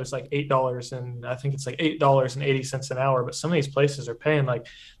Ohio is like $8, and I think it's like $8.80 an hour. But some of these places are paying like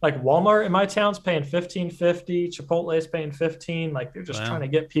Walmart in my town's paying $15.50, Chipotle's paying 15. Like they're just trying to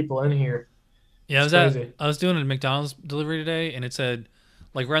get people in here. Yeah, I was doing a McDonald's delivery today, and it said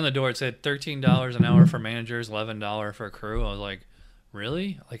like right on the door it said $13 an hour for managers, $11 for crew. I was like,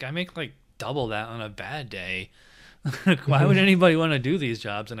 really? Like I make like double that on a bad day. Why would anybody want to do these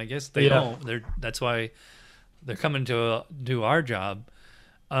jobs? And I guess they don't. That's why they're coming to do our job.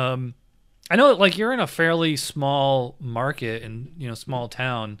 I know like you're in a fairly small market and small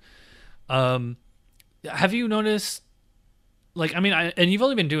town. Have you noticed like and you've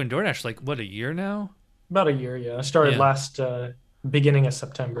only been doing DoorDash like what, a year now? About a year, yeah. I started last beginning of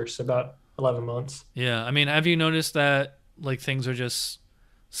September, so about 11 months. Yeah, have you noticed that like things are just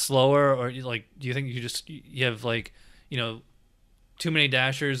slower, or like do you think you have like too many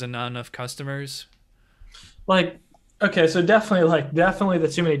dashers and not enough customers? Like okay, so definitely the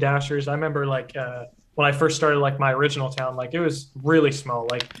too many dashers. I remember like when I first started like my original town, like it was really small,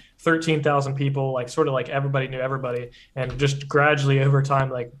 like 13,000 people, like sort of like everybody knew everybody, and just gradually over time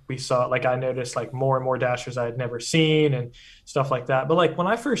like I noticed like more and more dashers I had never seen and stuff like that. But like when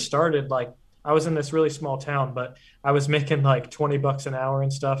I first started, like I was in this really small town, but I was making like $20 an hour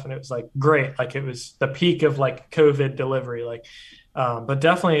and stuff. And it was like great. Like it was the peak of like COVID delivery. Like, but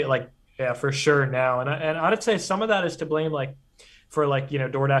definitely like, yeah, for sure now. And I'd say some of that is to blame, like for like,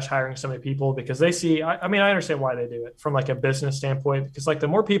 DoorDash hiring so many people, because they see, I mean, I understand why they do it from like a business standpoint, because like the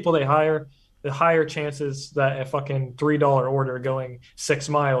more people they hire, the higher chances that a fucking $3 order going 6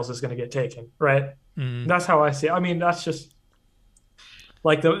 miles is going to get taken. Right. Mm-hmm. That's how I see it. I mean, that's just,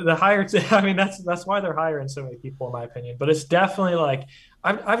 like the higher, I mean, that's why they're hiring so many people, in my opinion. But it's definitely like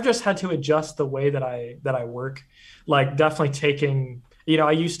I've just had to adjust the way that I work. Like definitely taking,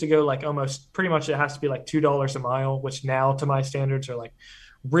 I used to go like almost pretty much it has to be like $2 a mile, which now to my standards are like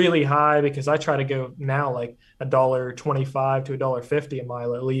really high, because I try to go now like $1.25 to $1.50 a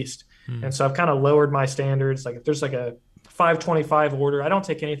mile at least. And so I've kind of lowered my standards. Like if there's like a $5.25 order, I don't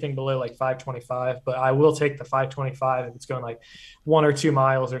take anything below like $5.25, but I will take the $5.25 if it's going like 1 or 2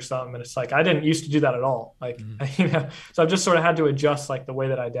 miles or something. And it's like I didn't used to do that at all. Like so I've just sort of had to adjust like the way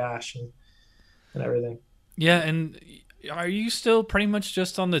that I dash and everything. Yeah, and are you still pretty much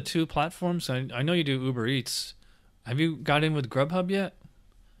just on the 2 platforms? I know you do Uber Eats. Have you got in with Grubhub yet?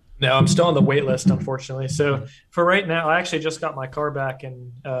 No, I'm still on the wait list, unfortunately. So for right now, I actually just got my car back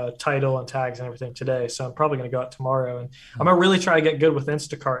and title and tags and everything today. So I'm probably going to go out tomorrow. And I'm going to really try to get good with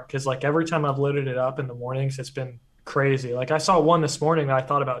Instacart, because like every time I've loaded it up in the mornings, it's been crazy. Like I saw one this morning that I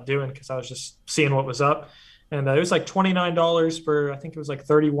thought about doing because I was just seeing what was up. And it was like $29 for, I think it was like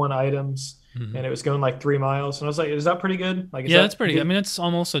 31 items. And it was going like 3 miles. And I was like, is that pretty good? Like, that's pretty good. I mean, it's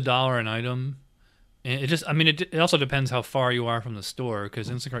almost $1 an item. And it just, I mean, it also depends how far you are from the store because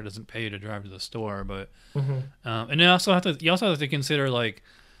Instacart doesn't pay you to drive to the store. But and you also have to consider like,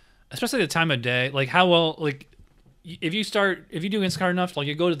 especially the time of day, like how well like if you do Instacart enough, like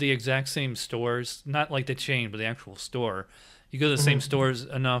you go to the exact same stores, not like the chain, but the actual store. You go to the same stores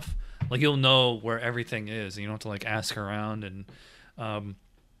enough, like you'll know where everything is. And you don't have to like ask around. And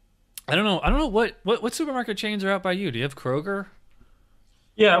I don't know. I don't know what supermarket chains are out by you. Do you have Kroger?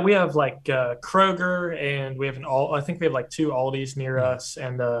 Yeah, we have like Kroger, and we have an all. I think we have like two Aldis near us,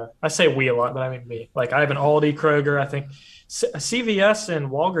 and I say we a lot, but I mean me. Like I have an Aldi, Kroger. I think CVS and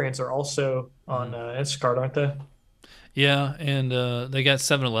Walgreens are also on Instacart, aren't they? Yeah, and they got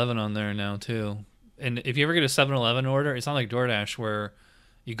 7-Eleven on there now too. And if you ever get a 7-Eleven order, it's not like DoorDash where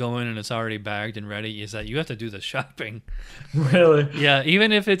you go in and it's already bagged and ready. Is that you have to do the shopping? Really? Yeah,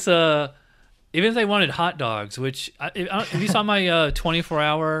 even if they wanted hot dogs, which if you saw my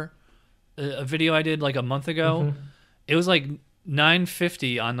 24-hour video I did like a month ago, it was like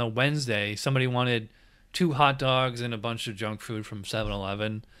 9:50 on the Wednesday. Somebody wanted 2 hot dogs and a bunch of junk food from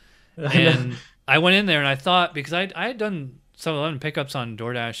 7-Eleven. And I went in there and I thought, because I had done 7-Eleven pickups on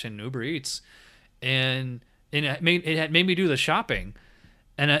DoorDash and Uber Eats, and it had made me do the shopping,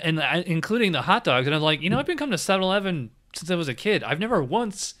 including the hot dogs. And I was like, I've been coming to 7-Eleven since I was a kid. I've never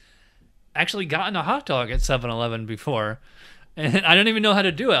once actually gotten a hot dog at 7-Eleven before, and I don't even know how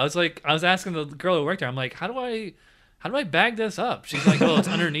to do it. I was asking the girl who worked there. I'm like, how do I bag this up? She's like, oh, it's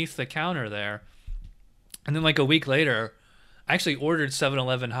underneath the counter there. And then like a week later, I actually ordered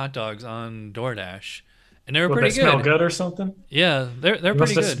 7-Eleven hot dogs on DoorDash, and they were pretty good. Smell good or something? Yeah, they're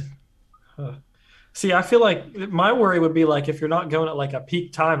pretty good. See, I feel like my worry would be like if you're not going at like a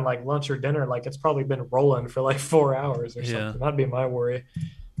peak time, like lunch or dinner, like it's probably been rolling for like 4 hours or something. That'd be my worry.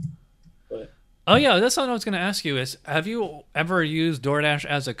 But oh yeah, that's what I was going to ask you is, have you ever used DoorDash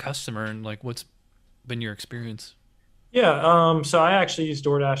as a customer, and like what's been your experience? yeah, so I actually use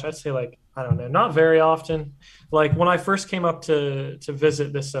DoorDash. I'd say like I don't know, not very often. Like when I first came up to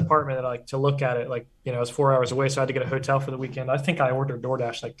visit this apartment, that I like to look at it, like it was 4 hours away, so I had to get a hotel for the weekend. I think I ordered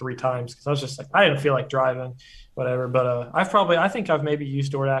DoorDash like 3 times because I was just like I didn't feel like driving, whatever. But I think I've maybe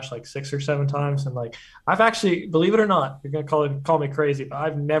used DoorDash like 6 or 7 times, and like I've actually, believe it or not, you're gonna call me crazy, but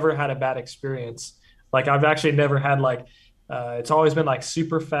I've never had a bad experience. Like I've actually never had like it's always been like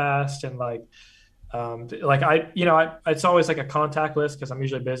super fast and like it's always like a contact list because I'm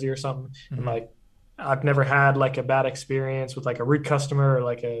usually busy or something. And like I've never had like a bad experience with like a rude customer or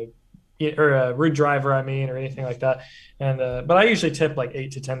like a rude driver, or anything like that. And but I usually tip like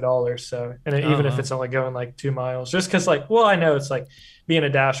 $8 to $10. So, and even if it's only going like 2 miles, just because like, well, I know it's like being a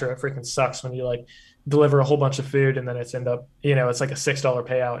dasher, it freaking sucks when you like deliver a whole bunch of food and then it's it's like a $6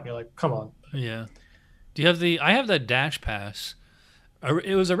 payout and you're like, come on. Yeah. Do you have I have the Dash Pass.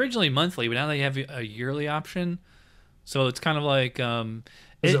 It was originally monthly, but now they have a yearly option. So it's kind of like,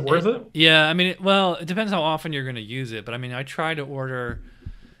 is it worth it? Yeah. I mean, it depends how often you're going to use it. But I mean, I try to order,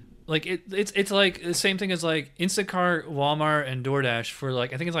 like it's like the same thing as like Instacart, Walmart, and DoorDash for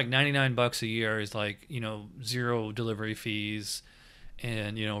like, I think it's like $99 a year is like, 0 delivery fees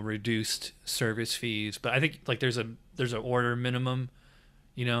and, reduced service fees. But I think like there's an order minimum,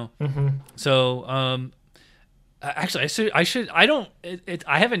 So, actually,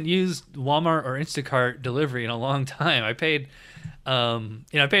 I haven't used Walmart or Instacart delivery in a long time. I paid, I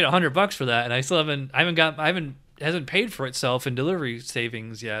paid $100 for that, and I still hasn't paid for itself in delivery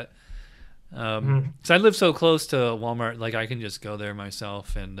savings yet. So I live so close to Walmart, like I can just go there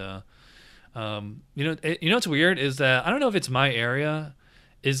myself. And what's weird is that I don't know if it's my area,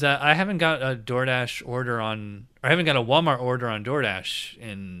 is that I haven't got a DoorDash order on, or I haven't got a Walmart order on DoorDash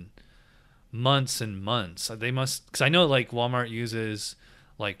in months and months. They must, because I know like Walmart uses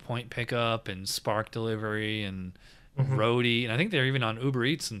like point pickup and Spark delivery and Roadie, and I think they're even on Uber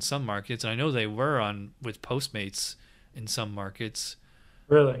Eats in some markets, and I know they were on with Postmates in some markets.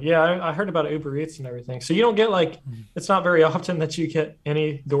 Really? Yeah, I heard about Uber Eats and everything. So you don't get like, it's not very often that you get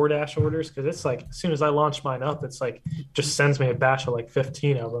any DoorDash orders, because it's like as soon as I launch mine up, it's like just sends me a batch of like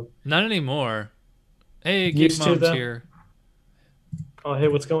 15 of them. Not anymore. Hey, Geek Mom's here. Oh, hey,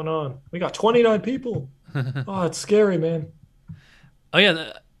 what's going on? We got 29 people. Oh, it's scary, man. Oh,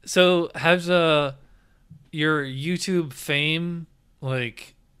 yeah. So has your YouTube fame,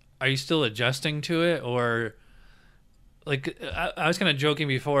 like, are you still adjusting to it? Or, like, I was kind of joking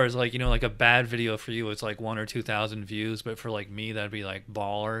before, is like, like a bad video for you, it's like 1,000 or 2,000 views. But for like me, that'd be like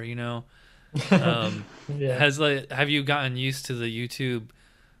baller, Yeah. Have you gotten used to the YouTube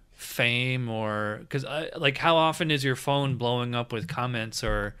fame, or because like how often is your phone blowing up with comments,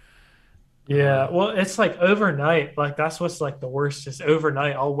 or Yeah, well, it's like overnight. Like that's what's like the worst is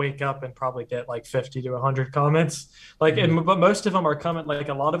overnight. I'll wake up and probably get like 50 to 100 comments. Like, Mhm. but most of them are coming. Like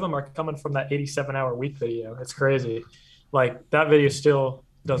a lot of them are coming from that 87-hour week video. It's crazy. Like that video still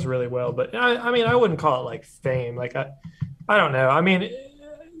does really well. But I mean, I wouldn't call it like fame. Like I don't know. I mean,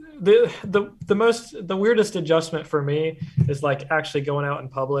 the weirdest adjustment for me is like actually going out in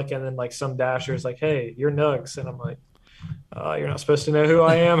public and then like some dashers like, hey, you're Nuggs, and I'm like, you're not supposed to know who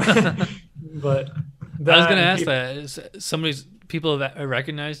I am. But I was gonna that and ask people, that. Is somebody's people have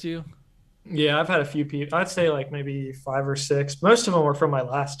recognized you? yeah, I've had a few people. I'd say like maybe five or six. Most of them were from my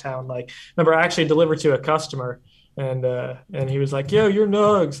last town. Like, remember, I actually delivered to a customer, and he was like, "Yo, you're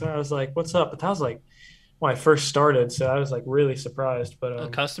Nugs," and I was like, "What's up?" But that was like when I first started, so I was like really surprised. But A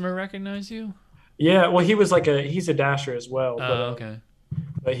customer recognize you? yeah, well, he's a dasher as well, Oh, okay.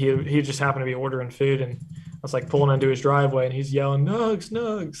 but he just happened to be ordering food, and I was like pulling into his driveway, and he's yelling, "Nugs,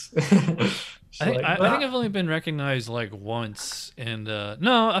 Nugs!" I Just think like, I think I've only been recognized like once, and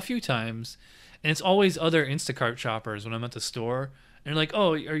no, a few times, and it's always other Instacart shoppers when I'm at the store, and they're like,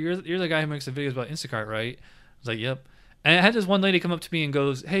 "Oh, you're the guy who makes the videos about Instacart, right?" I was like, "Yep." And I had this one lady come up to me and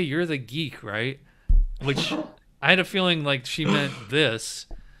goes, "Hey, you're the geek, right?" Which I had a feeling like she meant this,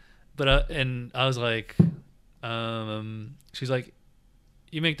 but and I was like, she's like,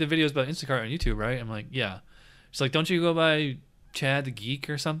 "You make the videos about Instacart on YouTube, right?" I'm like, "Yeah." She's like, "Don't you go by Chad the Geek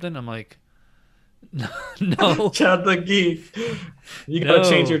or something?" I'm like, no, Chad the Geek. You gotta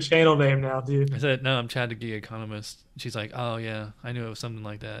change no. your channel name now, dude. I said, no, I'm Chad the Geek Economist. She's like, oh, yeah, I knew it was something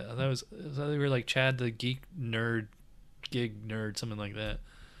like that. I thought we were like Chad the Geek Nerd, Gig Nerd, something like that.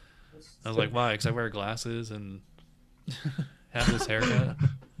 I was like, why? Because I wear glasses and have this haircut.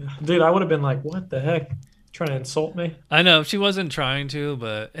 Dude, I would have been like, what the heck? Trying to insult me? I know she wasn't trying to,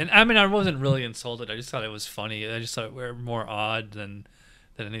 but and I mean I wasn't really insulted. I just thought it was funny. I just thought we were more odd than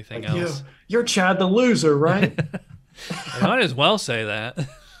anything Like, else. you're Chad the loser, right? I might as well say that.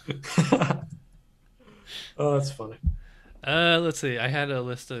 Oh, that's funny. Let's see. I had a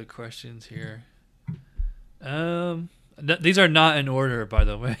list of questions here. These are not in order, by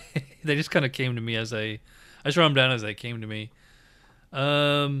the way. They just kind of came to me I just wrote them down as they came to me.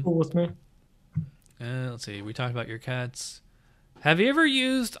 Cool with me. Let's see. We talked about your cats. Have you ever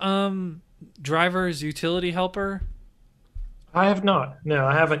used driver's utility helper? I have not. No,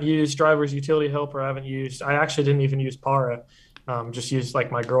 I haven't used driver's utility helper. I actually didn't even use Para. Just used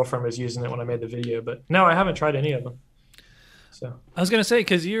like my girlfriend was using it when I made the video. But no, I haven't tried any of them. So, I was gonna say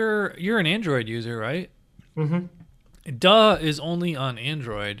because you're an Android user, right? hmm Duh is only on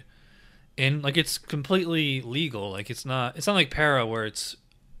Android, and like it's completely legal. Like it's not like Para where it's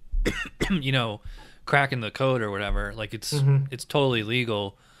you know cracking the code or whatever. Like hmm it's totally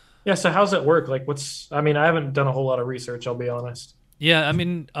legal. Yeah. So how's it work? Like, I mean, I haven't done a whole lot of research. I'll be honest. Yeah, I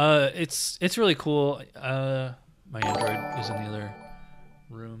mean, it's really cool. My Android is in the other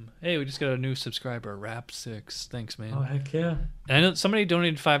room. Hey, we just got a new subscriber, Rap6. Thanks, Oh man. heck yeah. And I know somebody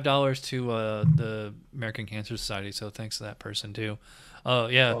donated $5 to the American Cancer Society, so thanks to that person too. Oh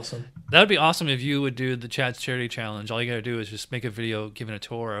yeah, Awesome. that would be awesome if you would do the Chad's Charity Challenge. All you gotta do is just make a video giving a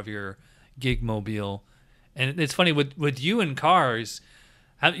tour of your gig mobile. And it's funny with you and cars.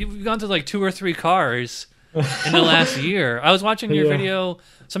 You've gone to like 2 or 3 cars in the last year. I was watching your Yeah. video.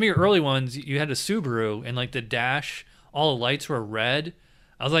 Some of your early ones, you had a Subaru, and like the dash, all the lights were red.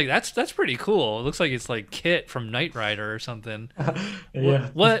 I was like, that's pretty cool. It looks like it's like Kit from Knight Rider or something. Yeah.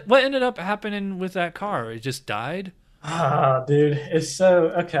 What ended up happening with that car? It just died. Ah, dude, it's so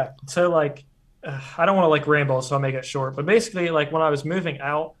okay. So like, I don't want to like ramble, so I'll make it short. But basically, like when I was moving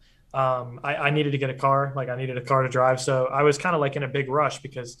out, I needed to get a car. Like I needed a car to drive, so I was kind of like in a big rush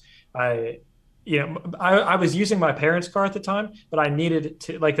because I, I was using my parents' car at the time, but I needed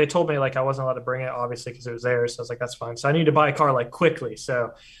to like they told me like I wasn't allowed to bring it, obviously because it was theirs. So I was like, that's fine. So I needed to buy a car like quickly.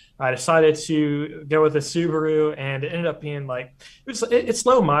 So I decided to go with a Subaru, and it ended up being like it's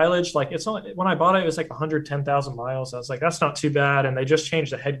low mileage. Like it's only when I bought it, it was like 110,000 miles. I was like, that's not too bad. And they just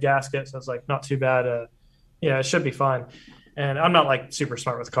changed the head gasket, so I was like, not too bad. Yeah, it should be fine. And I'm not like super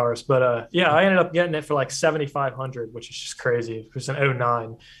smart with cars, but yeah, I ended up getting it for like 7,500, which is just crazy. It was an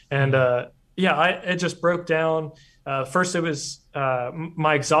 '09, and yeah, it just broke down. First, it was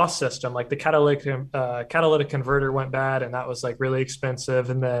my exhaust system, like the catalytic converter went bad, and that was like really expensive.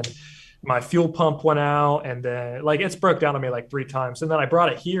 And then my fuel pump went out, and then like it's broke down on me like 3 times. And then I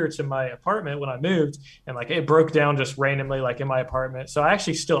brought it here to my apartment when I moved, and like it broke down just randomly, like in my apartment. So I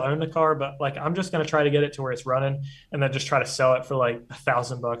actually still own the car, but like I'm just gonna try to get it to where it's running, and then just try to sell it for like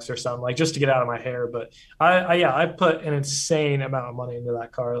 $1,000 or something, like just to get out of my hair. But I put an insane amount of money into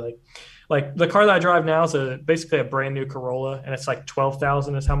that car, like the car that I drive now is basically a brand new Corolla, and it's like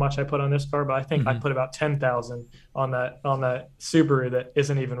 12,000 is how much I put on this car. But I think I Mm-hmm. put about 10,000 on that Subaru that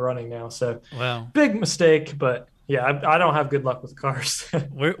isn't even running now. So Wow. big mistake. But yeah, I don't have good luck with cars.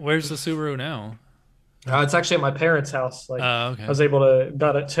 Where's the Subaru now? It's actually at my parents' house. Like I Okay. was able to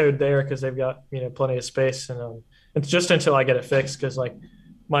got it towed there because they've got plenty of space, and it's just until I get it fixed because like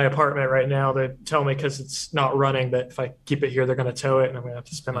my apartment right now they tell me because it's not running that if I keep it here they're going to tow it and I'm going to have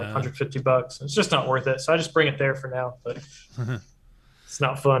to spend like Uh, 150 bucks. It's just not worth it, so I just bring it there for now. But it's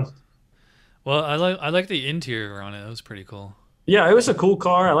not fun. well, I like the interior on it. It was pretty cool. Yeah, it was a cool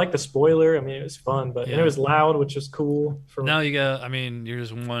car. I like the spoiler. I mean, it was fun, but and it Yeah. was loud, which was cool for. Now you got. I mean, you're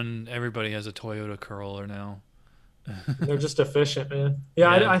just one. Everybody has a Toyota Corolla now. They're just efficient, man.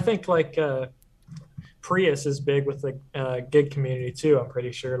 Yeah, Yeah. I think like Prius is big with the gig community too. I'm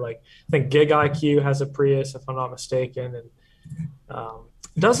pretty sure. Like I think Gig IQ has a Prius, if I'm not mistaken. And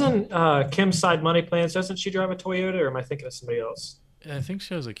doesn't Kim's Side Money Plans? Doesn't she drive a Toyota, or am I thinking of somebody else? I think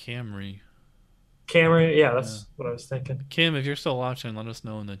she has a Camry. Camry, yeah, Yeah. that's what I was thinking. Kim, if you're still watching, let us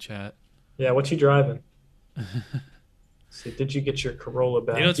know in the chat. Yeah, what you driving? See, did you get your Corolla You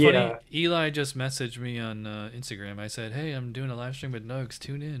know, back? it's funny. Yeah, Eli just messaged me on Instagram. I said, "Hey, I'm doing a live stream with Nuggs.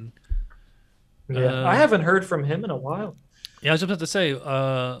 Tune in." yeah. I Uh, haven't heard from him in a while. yeah, I was about to say,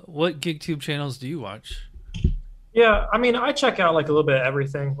 what GigTube channels do you watch? Yeah, I mean, I check out like a little bit of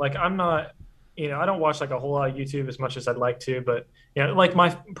everything. Like, I'm not, I don't watch like a whole lot of YouTube as much as I'd like to. But like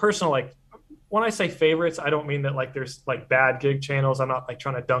my personal like, when I say favorites, I don't mean that like there's like bad gig channels. I'm not like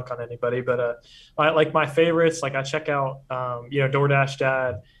trying to dunk on anybody, but like my favorites, like I check out, DoorDash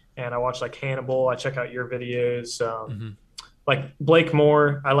Dad, and I watch like Hannibal. I check out your videos. Hmm. Like Blake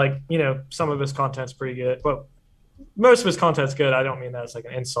Moore, I like, some of his content's pretty good. Well, most of his content's good. I don't mean that as like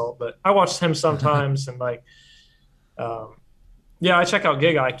an insult, but I watch him sometimes and like. Um, yeah, I check out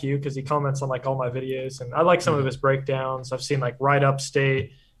Gig IQ because he comments on like all my videos, and I like some of his breakdowns. I've seen like Right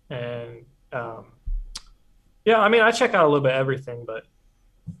Upstate, and yeah, I mean, I check out a little bit of everything. But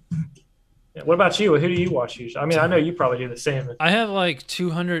yeah, what about you? Who do you watch usually? I mean, I know you probably do the same. I have like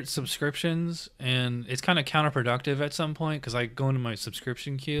 200 subscriptions, and it's kind of counterproductive at some point because I go into my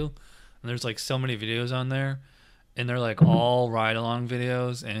subscription queue, and there's like so many videos on there, and they're like all ride along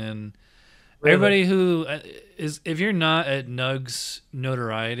videos, and Really? everybody who is, if you're not at Nuggs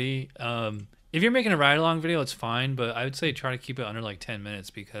notoriety, if you're making a ride along video, it's fine, but I would say try to keep it under like 10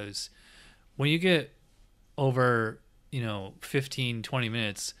 minutes because when you get over, 15, 20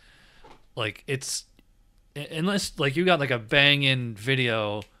 minutes, like it's, unless like you got like a bang in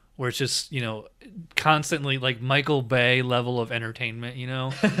video where it's just, constantly like Michael Bay level of entertainment, Yeah,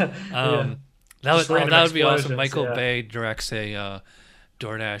 that just would random that would be awesome. explosions, Michael yeah. Bay directs a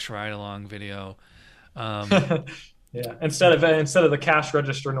DoorDash ride along video. Yeah. Instead of the cash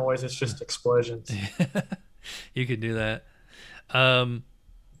register noise, it's just explosions. You could do that. Um,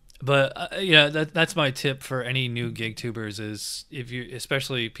 but yeah, that's my tip for any new gig tubers is if you,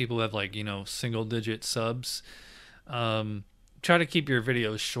 especially people who have like, single digit subs, try to keep your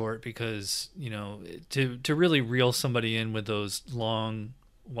videos short because, to really reel somebody in with those long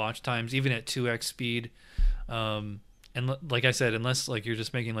watch times, even at 2x speed, and like I said, unless like you're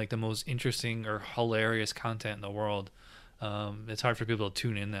just making like the most interesting or hilarious content in the world, it's hard for people to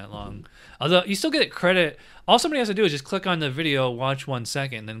tune in that long. Although you still get credit. All somebody has to do is just click on the video, watch 1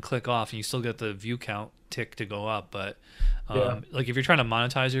 second, then click off, and you still get the view count tick to go up. But Yeah. like if you're trying to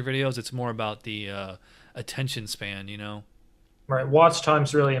monetize your videos, it's more about the attention span. Right. Watch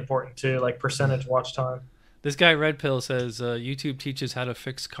time's really important too, like percentage watch time. This guy Red Pill says YouTube teaches how to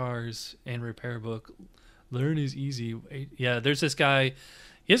fix cars and repair book. Learn is easy. Yeah, there's this guy.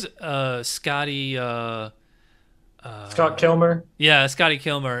 He has Scotty. Scott Kilmer. Yeah, Scotty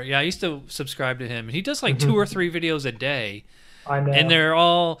Kilmer. Yeah, I used to subscribe to him. He does like 2 or 3 videos a day, I know. and they're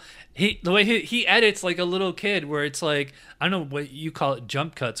all the way he edits like a little kid, where it's like I don't know what you call it,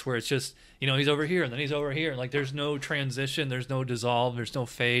 jump cuts, where it's just he's over here and then he's over here, and like there's no transition, there's no dissolve, there's no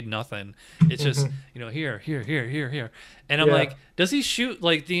fade, nothing. It's just here, here, here, here, here, and I'm Yeah. like, does he shoot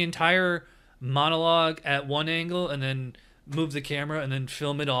like the entire monologue at one angle and then move the camera and then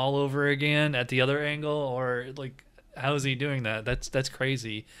film it all over again at the other angle, or like how is he doing that? That's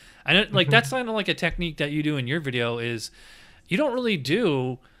crazy. I know, like that's kind of like a technique that you do in your video is you don't really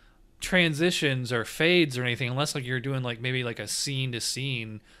do transitions or fades or anything unless like you're doing like maybe like a scene to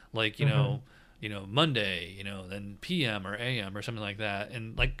scene, like Monday, then PM or AM or something like that.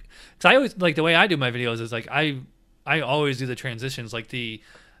 And like, cause I always like the way I do my videos is like I always do the transitions, like the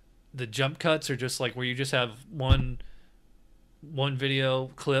jump cuts are just like where you just have one video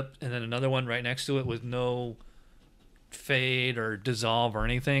clip and then another one right next to it with no fade or dissolve or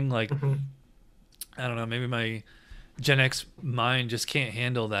anything. Like, I don't know, maybe my Gen X mind just can't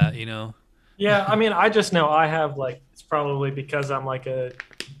handle that, you know? Yeah, I mean, I just know I have like it's probably because I'm like a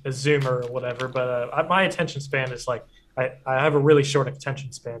zoomer or whatever, but my attention span is like I have a really short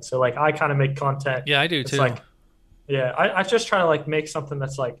attention span. So like I kind of make content. Yeah, I do It's too. like yeah, I just try to like make something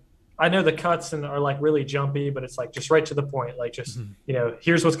that's like I know the cuts and are like really jumpy, but it's like just right to the point. Like just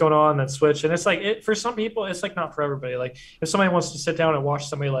here's what's going on, then switch. And it's like it for some people, it's like not for everybody. Like if somebody wants to sit down and watch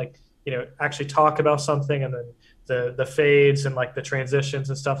somebody like actually talk about something and then the fades and like the transitions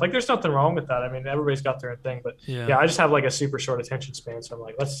and stuff. Like there's nothing wrong with that. I mean, everybody's got their own thing, but yeah, I just have like a super short attention span. So I'm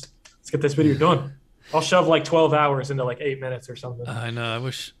like, let's get this video done. I'll shove like 12 hours into like 8 minutes or something. I know.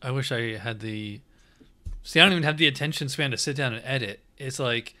 I wish I had the. See, I don't even have the attention span to sit down and edit. It's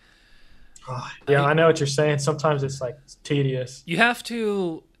like. Yeah, I know what you're saying. Sometimes it's like it's tedious. You have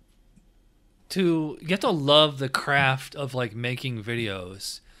to love the craft of like making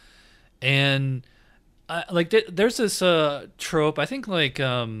videos, and. Like there's this trope. I think like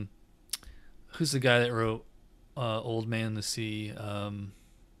who's the guy that wrote Old Man and the Sea? You know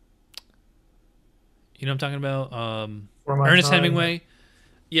what I'm talking about? Ernest Hemingway.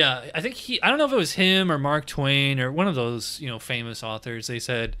 Yeah, I think I don't know if it was him or Mark Twain or one of those famous authors. They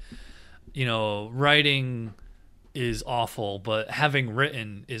said writing is awful, but having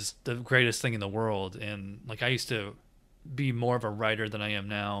written is the greatest thing in the world. And like I used to be more of a writer than I am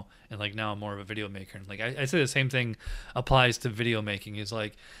now, and like now I'm more of a video maker. And like I say the same thing applies to video making. Is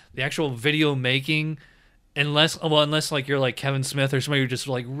like the actual video making, unless like you're like Kevin Smith or somebody who just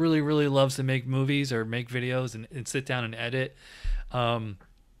like really really loves to make movies or make videos and sit down and edit.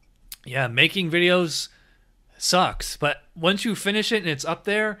 Yeah, making videos sucks, but once you finish it and it's up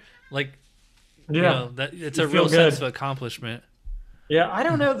there, like that it's a real sense of accomplishment. Yeah, I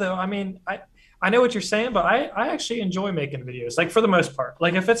don't know though. I mean, I know what you're saying, but I actually enjoy making videos, like for the most part.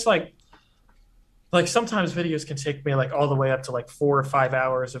 Like if it's like sometimes videos can take me like all the way up to like 4 or 5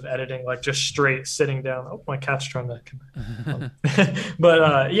 hours of editing, like just straight sitting down. Oh, my cat's trying to come.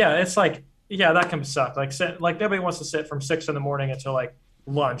 But yeah, it's like, yeah, that can suck. Like nobody wants to sit from 6 a.m. until like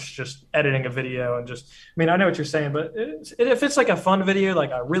lunch just editing a video and just, I mean, I know what you're saying, but if it's like a fun video,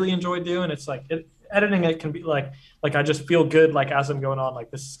 like I really enjoy doing, it's like editing it can be like I just feel good like as I'm going on, like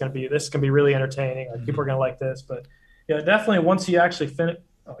this can be really entertaining, like people are gonna like this. But yeah, definitely once you actually finish,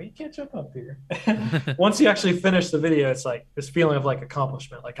 oh, you can't jump up here. Once you actually finish the video, it's like this feeling of like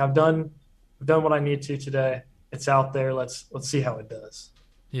accomplishment, like I've done what I need to today, it's out there, let's see how it does.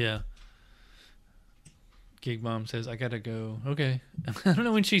 Yeah. Gig Mom says I gotta go. Okay. I don't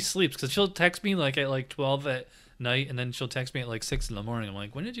know when she sleeps because she'll text me like at like 12 at night, and then she'll text me at like 6 in the morning. I'm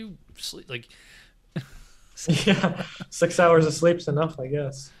like, when did you sleep? Like yeah, 6 hours of sleep's enough, I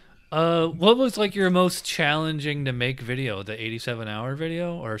guess. What was like your most challenging to make video? The 87-hour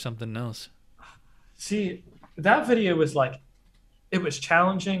video or something else? See, that video was like, it was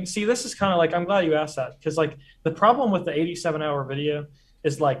challenging. See, this is kind of like, I'm glad you asked that, because like the problem with the 87-hour video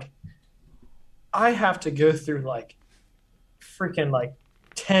is like I have to go through like freaking like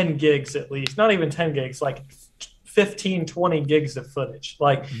 10 gigs at least, not even 10 gigs, like 15, 20 gigs of footage.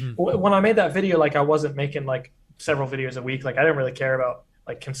 Like when I made that video, like I wasn't making like several videos a week. Like I didn't really care about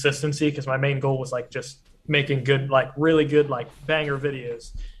like consistency because my main goal was like just making good, like really good, like banger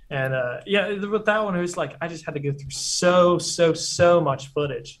videos. And yeah, with that one, it was like I just had to go through so much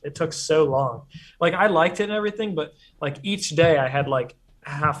footage. It took so long. Like I liked it and everything, but like each day I had like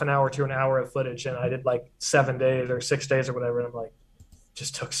half an hour to an hour of footage, and I did like 7 days or 6 days or whatever. And I'm like,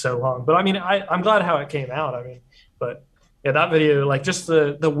 just took so long. But I mean, I'm glad how it came out. I mean, but yeah, that video, like just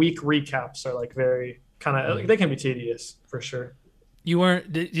the week recaps are like very kind of, they can be tedious for sure. You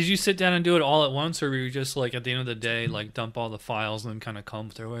weren't, did you sit down and do it all at once, or were you just like at the end of the day, like dump all the files and then kind of comb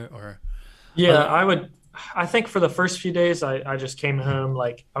through it? Or yeah, I think for the first few days, I just came home,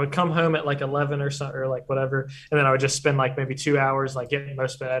 like I would come home at like 11 or something, or like whatever. And then I would just spend like maybe 2 hours, like getting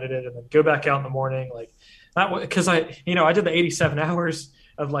most of it edited, and then go back out in the morning. Like that, because I did the 87 hours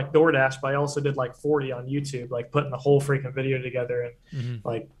of like DoorDash, but I also did like 40 on YouTube, like putting the whole freaking video together. And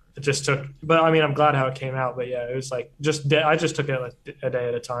like, it just took, but I mean, I'm glad how it came out, but yeah, it was like I just took it a day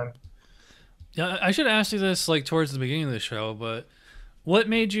at a time. Yeah. I should ask you this like towards the beginning of the show, but what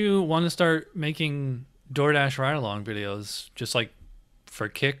made you want to start making DoorDash ride-along videos, just like for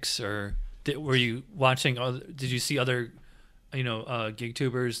kicks, or were you watching did you see other gig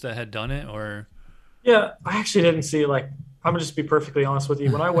tubers that had done it? Or yeah, I actually didn't see, like, I'm gonna just be perfectly honest with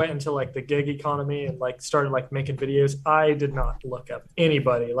you, when I went into like the gig economy and like started like making videos, I did not look up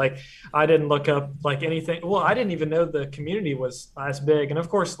anybody. Like I didn't look up like anything. Well, I didn't even know the community was as big. And of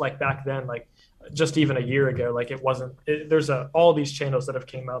course, like back then, like just even a year ago. Like it wasn't. There's all these channels that have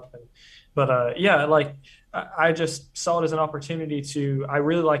came up, but yeah, like I just saw it as an opportunity to. I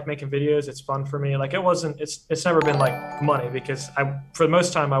really like making videos. It's fun for me. Like it wasn't. It's never been like money because for the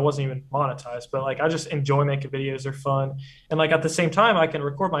most time I wasn't even monetized. But like I just enjoy making videos. They're fun, and like at the same time I can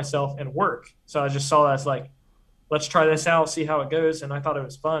record myself and work. So I just saw that as like, let's try this out, see how it goes. And I thought it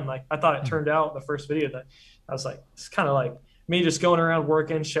was fun. Like I thought it turned out the first video that I was like, it's kind of like me just going around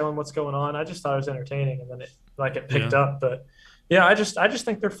working, showing what's going on. I just thought it was entertaining, and then it picked up. But yeah, I just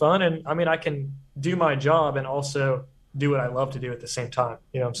think they're fun, and I mean I can do my job and also do what I love to do at the same time.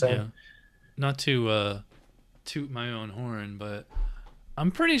 You know what I'm saying? Yeah. Not to toot my own horn, but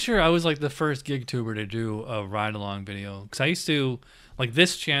I'm pretty sure I was like the first gig tuber to do a ride along video, because I used to like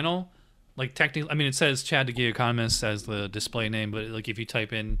this channel. Like technically, I mean, it says Chad the Gig Economist as the display name, but like if you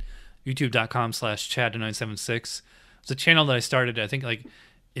type in youtube.com/Chad976, it's a channel that I started. I think like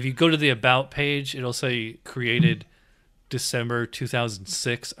if you go to the About page, it'll say created December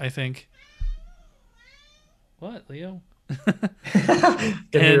 2006, I think. What, Leo?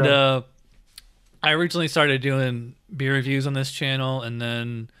 And I originally started doing beer reviews on this channel, and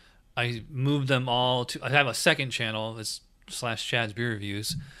then I moved them all to. I have a second channel. It's /Chad's Beer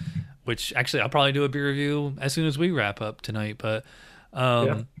Reviews, which actually I'll probably do a beer review as soon as we wrap up tonight. But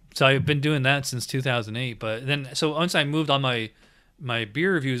so I've been doing that since 2008. But then, so once I moved on my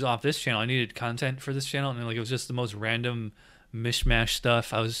beer reviews off this channel, I needed content for this channel, and like it was just the most random mishmash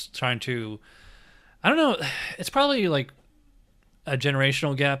stuff. I was trying to, I don't know, it's probably like a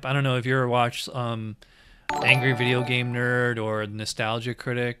generational gap. I don't know if you ever watched Angry Video Game Nerd or Nostalgia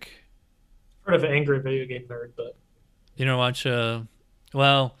Critic. Heard of Angry Video Game Nerd, but you know, watch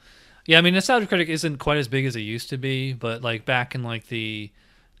well, yeah, I mean, Nostalgia Critic isn't quite as big as it used to be, but like back in like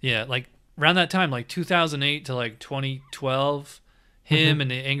like around that time, like 2008 to like 2012, him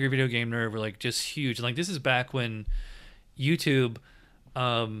and the Angry Video Game Nerd were like just huge. And like this is back when YouTube,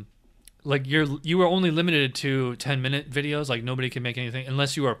 like you were only limited to 10-minute videos. Like nobody could make anything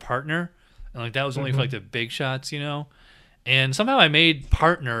unless you were a partner, and like that was only for like the big shots, you know. And somehow I made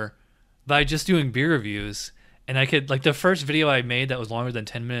partner by just doing beer reviews. And I could, like, the first video I made that was longer than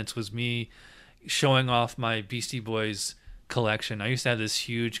 10 minutes was me showing off my Beastie Boys collection. I used to have this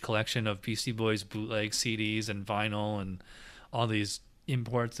huge collection of Beastie Boys bootleg CDs and vinyl and all these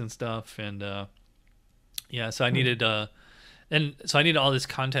imports and stuff. And yeah, so I needed I needed all this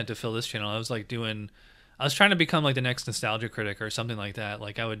content to fill this channel. I was trying to become like the next Nostalgia Critic or something like that.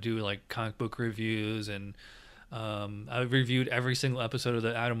 Like I would do like comic book reviews, and I reviewed every single episode of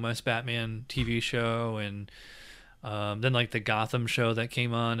the Adam West Batman TV show, and then like the Gotham show that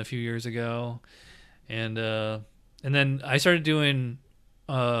came on a few years ago, and then I started doing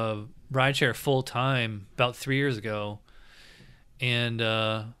rideshare full time about 3 years ago, and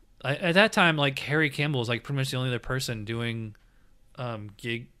at that time, like Harry Campbell was like pretty much the only other person doing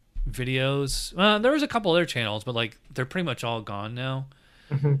gig videos. There was a couple other channels, but like they're pretty much all gone now.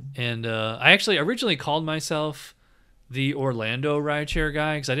 And I actually originally called myself the Orlando rideshare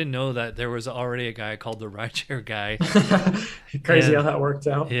guy because I didn't know that there was already a guy called the rideshare guy. Crazy how that worked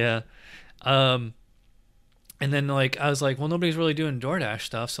out. Yeah. And then like I was like, well, nobody's really doing DoorDash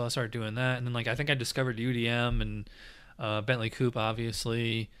stuff, so I started doing that. And then like I think I discovered UDM and Bentley Coupe,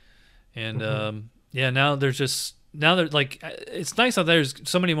 obviously. And yeah, now there's like it's nice that there's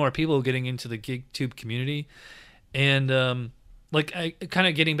so many more people getting into the GigTube community. And like I kind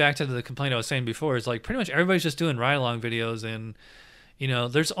of getting back to the complaint I was saying before is like pretty much everybody's just doing ride along videos, and you know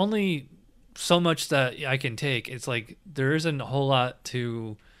there's only so much that I can take. It's like there isn't a whole lot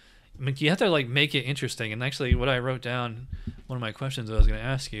to. I mean, you have to like make it interesting. And actually, what I wrote down, one of my questions I was going to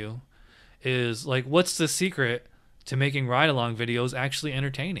ask you, is like, what's the secret to making ride along videos actually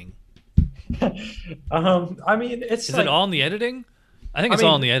entertaining? I mean, is it all in the editing? I think it's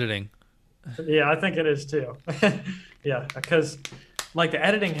all in the editing. Yeah, I think it is too. Yeah, because like the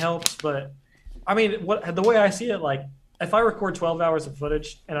editing helps, but I mean, the way I see it, like if I record 12 hours of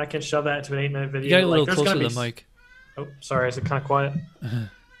footage and I can shove that into an 8-minute video, you got a little like, closer to the mic. Oh, sorry, is it kind of quiet?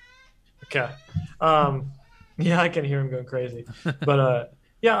 Okay. Yeah, I can hear him going crazy. But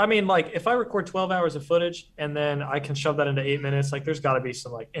yeah, I mean, like if I record 12 hours of footage and then I can shove that into 8 minutes, like there's got to be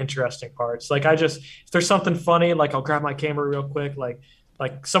some like interesting parts. Like if there's something funny, like I'll grab my camera real quick, like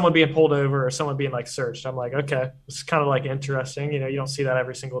someone being pulled over or someone being like searched. I'm like, okay, this is kind of like interesting. You know, you don't see that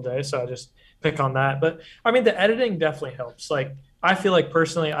every single day. So I just pick on that. But I mean, the editing definitely helps. Like, I feel like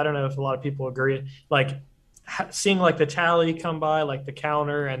personally, I don't know if a lot of people agree, like seeing like the tally come by, like the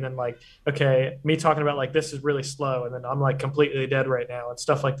counter, and then like, okay, me talking about like, this is really slow. And then I'm like completely dead right now and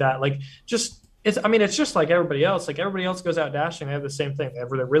stuff like that. Like just I mean, it's just like everybody else. Like everybody else goes out dashing, they have the same thing. They have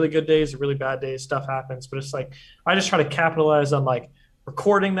the really good days, the really bad days, stuff happens. But it's like I just try to capitalize on like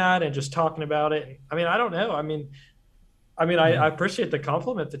recording that and just talking about it. I mean, I don't know. I appreciate the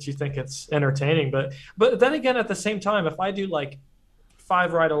compliment that you think it's entertaining, but then again, at the same time, if I do like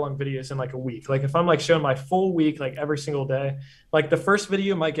 5 ride along videos in like a week, like if I'm like showing my full week, like every single day, like the first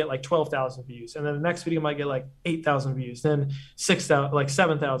video might get like 12,000 views, and then the next video might get like 8,000 views, then 6,000, like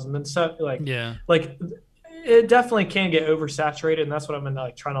 7,000, then so Yeah. like it definitely can get oversaturated, and that's what I'm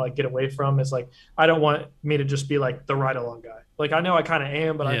like trying to like get away from. Is like I don't want me to just be like the ride along guy. Like I know I kind of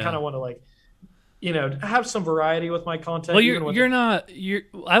am, but I Yeah. kind of want to like have some variety with my content. Well, Even with you're not you're.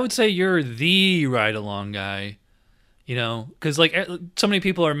 I would say you're the ride along guy. Because like so many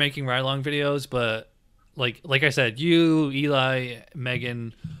people are making ride along videos, but like I said, you, Eli,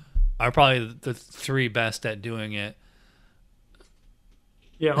 Megan are probably the three best at doing it.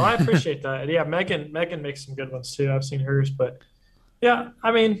 Yeah, well, I appreciate that. Yeah, Megan makes some good ones too. I've seen hers, but yeah,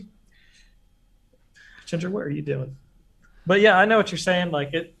 I mean, Ginger, what are you doing? But yeah, I know what you're saying.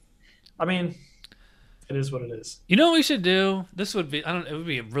 Like it, I mean, it is what it is. You know what we should do? This would be I don't. It would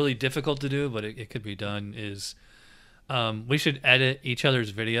be really difficult to do, but it could be done. Is we should edit each other's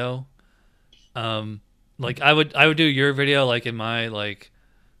video. Like I would do your video like in my like,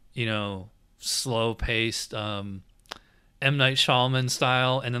 slow paced M Night Shyamalan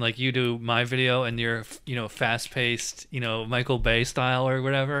style, and then like you do my video and your fast paced Michael Bay style or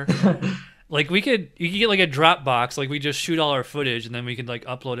whatever. Like you could get like a Dropbox, like we just shoot all our footage and then we could like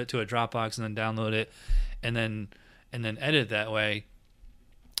upload it to a Dropbox and then download it, and then edit that way.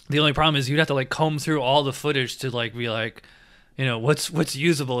 The only problem is you'd have to like comb through all the footage to like be like, what's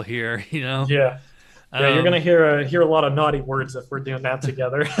usable here, Yeah, yeah, you're gonna hear a lot of naughty words if we're doing that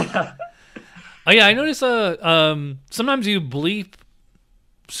together. Oh yeah, I noticed. Sometimes you bleep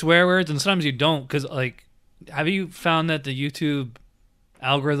swear words and sometimes you don't. Cause like, have you found that the YouTube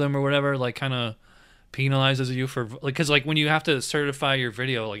algorithm or whatever like kind of penalizes you for like? Cause like when you have to certify your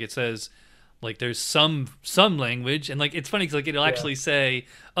video, like it says like there's some language, and like it's funny because like it'll actually say,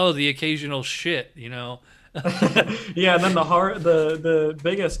 oh, the occasional shit, Yeah, and then the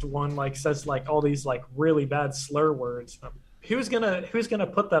biggest one like says like all these like really bad slur words. Who's gonna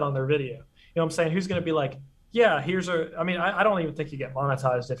put that on their video? You know what I'm saying? Who's gonna be like, yeah, I don't even think you get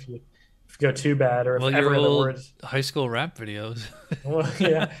monetized if you go too bad, or if Well, every your other old word. high school rap videos. Well,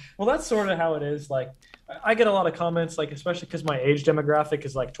 yeah. Well, that's sort of how it is. Like, I get a lot of comments, like especially because my age demographic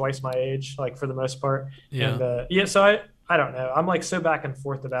is like twice my age, like for the most part. Yeah. And yeah, so I don't know. I'm like so back and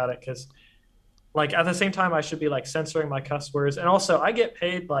forth about it because, like, at the same time, I should be like censoring my cuss words, and also I get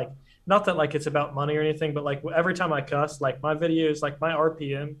paid like not that like it's about money or anything, but like every time I cuss, like my videos, like my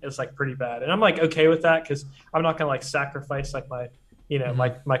RPM is like pretty bad, and I'm like okay with that because I'm not gonna like sacrifice like my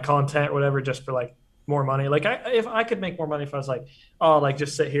my content or whatever just for like more money. Like if I could make more money if I was like, oh, like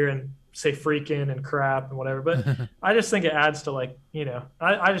just sit here and say freaking and crap and whatever. But I just think it adds to like,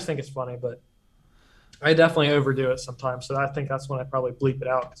 I just think it's funny, but I definitely overdo it sometimes. So I think that's when I probably bleep it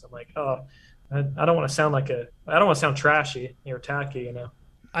out because I'm like, oh, I don't want to sound I don't want to sound trashy or tacky,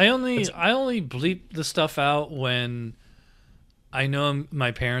 I only bleep the stuff out when I know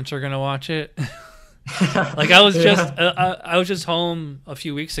my parents are gonna watch it. Like I was just home a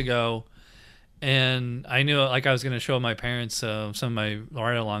few weeks ago, and I knew like I was gonna show my parents some of my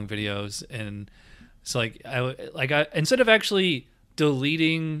ride along videos, and it's like I instead of actually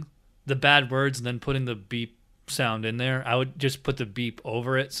deleting the bad words and then putting the beep sound in there, I would just put the beep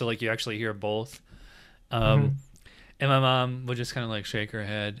over it so like you actually hear both. And my mom would just kind of like shake her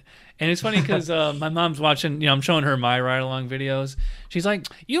head. And it's funny because my mom's watching, I'm showing her my ride along videos. She's like,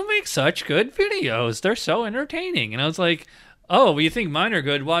 you make such good videos. They're so entertaining. And I was like, oh, well, you think mine are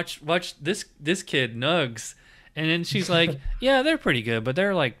good? Watch this kid, Nuggs. And then she's like, yeah, they're pretty good. But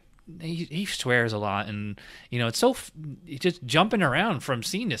they're like, he swears a lot. And, it's so just jumping around from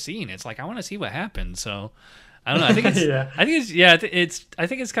scene to scene. It's like, I want to see what happens. So I don't know. I think it's, I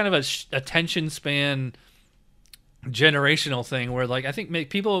think it's kind of a attention span generational thing where like I think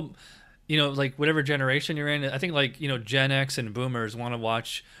people like whatever generation you're in, I think like Gen X and boomers want to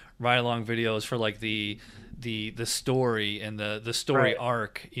watch ride along videos for like the story and the story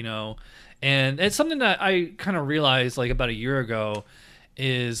arc, and it's something that I kind of realized like about a year ago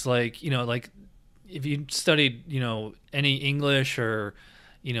is like like if you studied any English or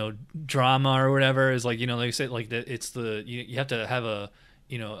drama or whatever, is like they say like that it's you have to have a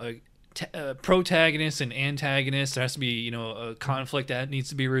protagonist and antagonist. There has to be a conflict that needs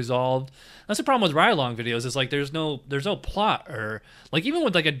to be resolved. That's the problem with ride along videos, is like there's no plot, or like even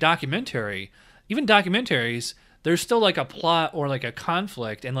with like a documentary, even documentaries, there's still like a plot or like a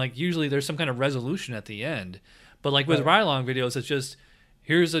conflict, and like usually there's some kind of resolution at the end. But like with ride along videos, it's just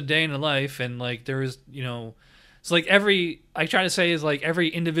here's a day in the life, and like there's it's like I try to say is like every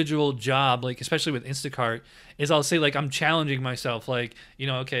individual job, like especially with Instacart, is I'll say like I'm challenging myself, like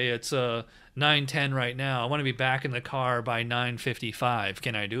okay, it's 9:10 right now. I want to be back in the car by 9:55.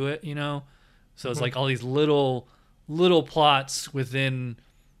 Can I do it? So it's like all these little plots within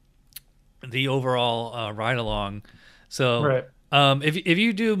the overall ride along. So if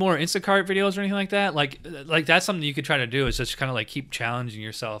you do more Instacart videos or anything like that, like that's something you could try to do, is just kind of like keep challenging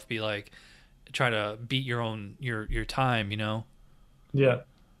yourself, be like try to beat your own your time. Yeah.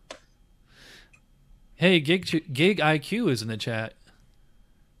 Hey, Gig IQ is in the chat.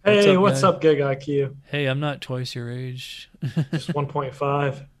 Hey, what's up, Gig IQ? Hey, I'm not twice your age. Just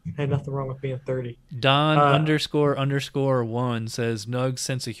 1.5. Hey, nothing wrong with being 30. Don __1 says Nuggs'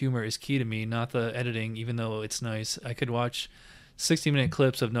 sense of humor is key to me, not the editing, even though it's nice. I could watch 60-minute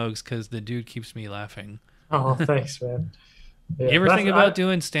clips of Nuggs because the dude keeps me laughing. Oh, thanks, man. Yeah, you ever think about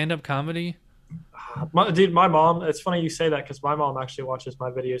doing stand-up comedy? My mom, it's funny you say that because my mom actually watches my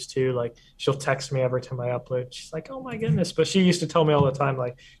videos too. Like, she'll text me every time I upload. She's like, oh my goodness. But she used to tell me all the time,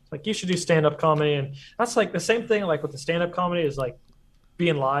 like you should do stand-up comedy. And that's like the same thing, like with the stand-up comedy is like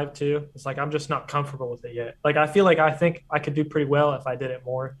being live too. It's like, I'm just not comfortable with it yet. Like, I feel like I think I could do pretty well if I did it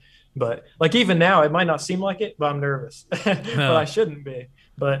more. But like, even now it might not seem like it, but I'm nervous, but I shouldn't be.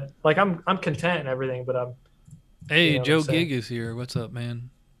 But like, I'm content and everything, but I'm. Hey, Joe Gig is here. What's up,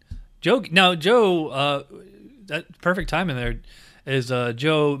 man? Joe, that perfect time in there is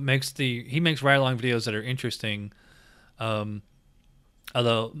Joe makes ride along videos that are interesting.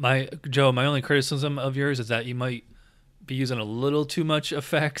 Although my only criticism of yours is that you might be using a little too much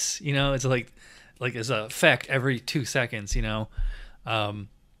effects. It's like it's an effect every 2 seconds.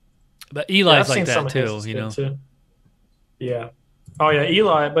 But Eli's like that too. Yeah. Oh yeah,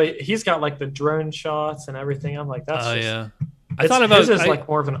 Eli, but he's got like the drone shots and everything. I'm like, that's yeah. I thought about his is like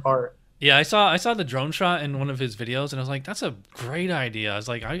more of an art. Yeah, I saw the drone shot in one of his videos, and I was like, that's a great idea. I was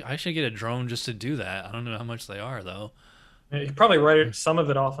like, I should get a drone just to do that. I don't know how much they are though. You could probably write some of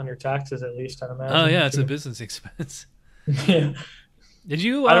it off on your taxes at least, I'd imagine. Oh yeah, it's a business expense. Yeah. Did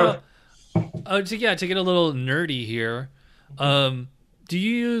you? To get a little nerdy here. Do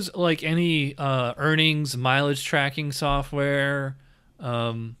you use like any earnings mileage tracking software?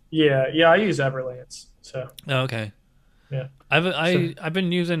 Yeah, I use Everlance. So. Okay. Yeah. I've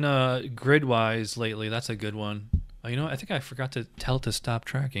been using Gridwise lately. That's a good one. I think I forgot to tell it to stop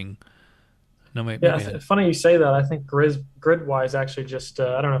tracking. No, maybe. Yeah, funny you say that. I think Gridwise actually just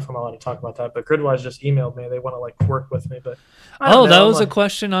I don't know if I'm allowed to talk about that, but Gridwise just emailed me. They want to like work with me, but that was a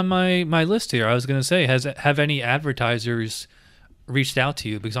question on my list here. I was going to say, have any advertisers reached out to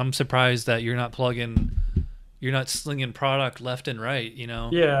you? Because I'm surprised that you're not slinging product left and right.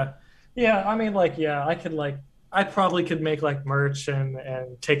 Yeah. I mean, I probably could make like merch and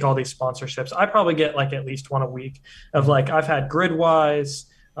take all these sponsorships. I probably get like at least one a week of like, I've had Gridwise.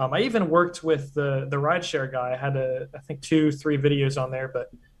 I even worked with the rideshare guy. I had I think 2-3 videos on there, but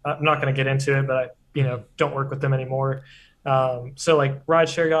I'm not going to get into it, but I, don't work with them anymore. So like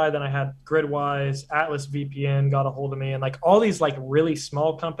rideshare guy, then I had Gridwise, Atlas VPN got a hold of me, and like all these like really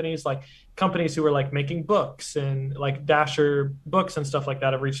small companies, like companies who were like making books and like Dasher books and stuff like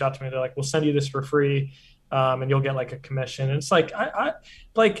that have reached out to me. They're like, we'll send you this for free. And you'll get like a commission. And it's like, I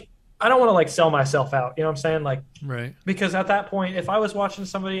don't want to like sell myself out. You know what I'm saying? Like, right. Because at that point, if I was watching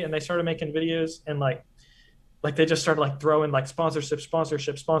somebody and they started making videos and like they just started like throwing like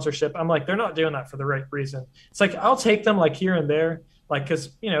sponsorship, I'm like, they're not doing that for the right reason. It's like, I'll take them like here and there, like, cause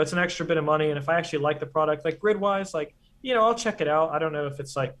it's an extra bit of money. And if I actually like the product, like Gridwise, like, I'll check it out. I don't know if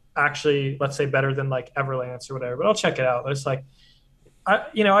it's like actually, let's say better than like Everlance or whatever, but I'll check it out. But it's like,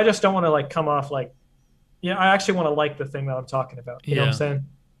 I just don't want to like come off like, I actually want to like the thing that I'm talking about. You know what I'm saying?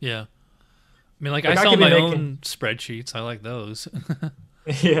 Yeah. I mean, like I sell my own spreadsheets. I like those.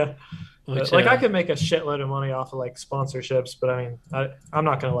 Yeah. I could make a shitload of money off of like sponsorships, but I mean, I'm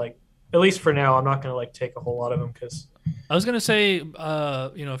not going to like, at least for now, I'm not going to like take a whole lot of them because. I was going to say,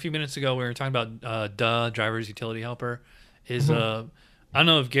 a few minutes ago, we were talking about driver's utility helper. I don't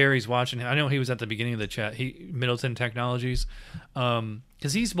know if Gary's watching. I know he was at the beginning of the chat. Middleton Technologies,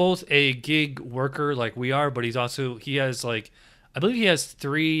 because he's both a gig worker like we are, but he has like, I believe he has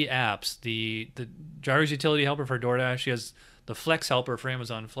 3 apps: the driver's utility helper for DoorDash, he has the Flex helper for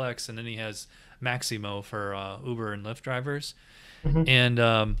Amazon Flex, and then he has Maximo for Uber and Lyft drivers. Mm-hmm. And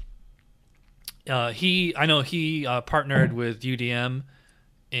I know he partnered with UDM.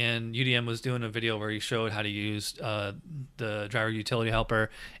 And UDM was doing a video where he showed how to use the driver utility helper,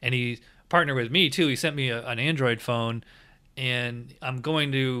 and he partner with me too. He sent me an Android phone, and I'm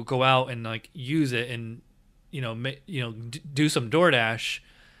going to go out and like use it and do some DoorDash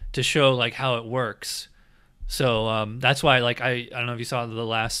to show like how it works. So that's why like I don't know if you saw the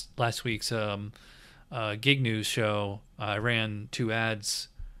last week's gig news show. I ran 2 ads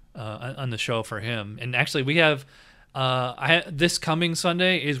on the show for him, and actually we have this coming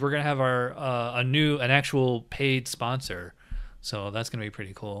Sunday is we're gonna have our an actual paid sponsor, so that's gonna be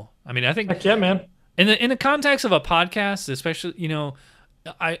pretty cool. I mean, I think heck yeah, man. In the context of a podcast, especially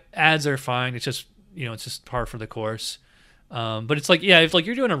ads are fine. It's just it's just par for the course. But it's like if like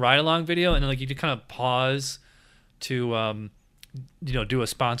you're doing a ride along video and then like you kind of pause to do a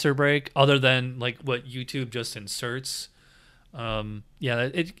sponsor break other than like what YouTube just inserts.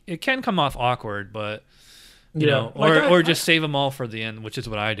 It can come off awkward, but or just save them all for the end, which is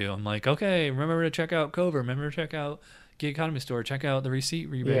what I do. I'm like, okay, remember to check out Cover, remember to check out Gig Economy Store, check out the receipt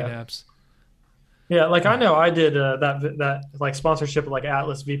rebate apps. Yeah, like I know I did that like sponsorship with like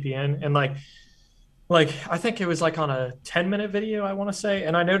Atlas VPN, and like I think it was like on a 10-minute video, I want to say,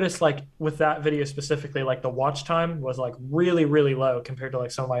 and I noticed like with that video specifically, like the watch time was like really, really low compared to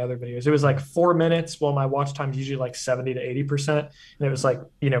like some of my other videos. It was like 4 minutes, while my watch time is usually like 70 to 80%, and it was like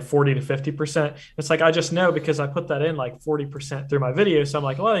 40 to 50%. It's like I just know because I put that in like 40% through my video, so I'm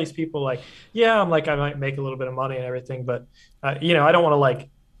like a lot of these people like I'm like I might make a little bit of money and everything, but I don't want to like.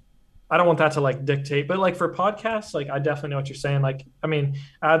 I don't want that to like dictate, but like for podcasts, like I definitely know what you're saying. Like, I mean,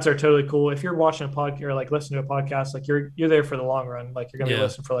 ads are totally cool. If you're watching a podcast or like listening to a podcast, like you're there for the long run. Like you're going to be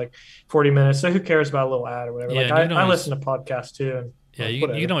listening for like 40 minutes. So who cares about a little ad or whatever? Yeah, like I listen to podcasts too. And, you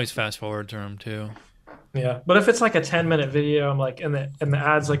can always fast forward through them too. Yeah. But if it's like a 10-minute video, I'm like, and the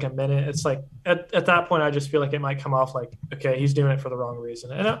ad's like a minute, it's like at that point, I just feel like it might come off like, okay, he's doing it for the wrong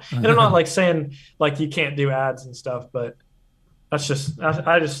reason. And I'm not like saying like you can't do ads and stuff, but that's just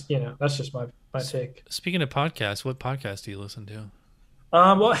that's just my take. Speaking of podcasts, what podcast do you listen to?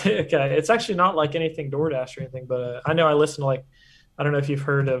 Well, okay, it's actually not like anything DoorDash or anything, but I know I listen to like I don't know if you've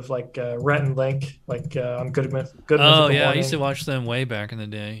heard of like Rhett and Link, like on Good Mythical Morning. I used to watch them way back in the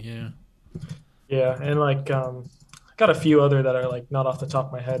day. Yeah, and like got a few other that are like not off the top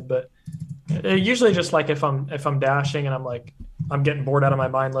of my head, but usually just like if I'm dashing and I'm getting bored out of my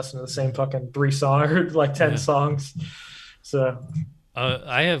mind listening to the same fucking 3 songs or like 10 songs. So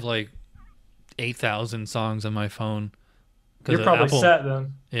I have like 8,000 songs on my phone. You're probably set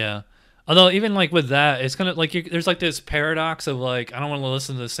then. Yeah. Although even like with that, it's gonna like there's like this paradox of like I don't want to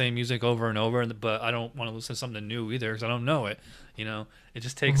listen to the same music over and over, but I don't want to listen to something new either because I don't know it. It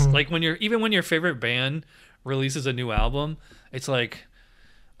just takes like when your favorite band releases a new album, it's like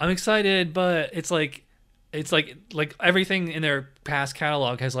I'm excited, but it's like everything in their past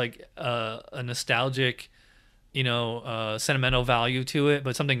catalog has like a nostalgic, sentimental value to it,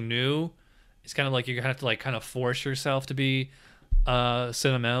 but something new, it's kind of like you have to like kind of force yourself to be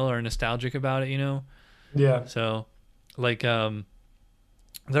sentimental or nostalgic about it. Yeah. So like there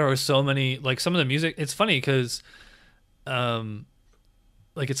are so many like some of the music. It's funny because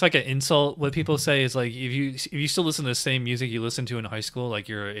like it's like an insult. What people say is like if you still listen to the same music you listened to in high school, like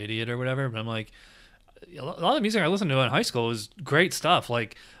you're an idiot or whatever. But I'm like, a lot of the music I listened to in high school was great stuff,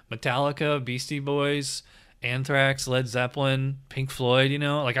 like Metallica, Beastie Boys, Anthrax, Led Zeppelin, Pink Floyd.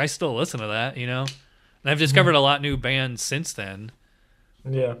 Like I still listen to that. And I've discovered a lot new bands since then.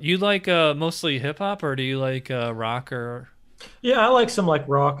 Yeah. You like mostly hip hop, or do you like rock or? Yeah, I like some like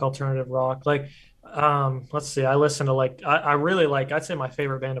rock, alternative rock. Like, let's see, I listen to like I really like. I'd say my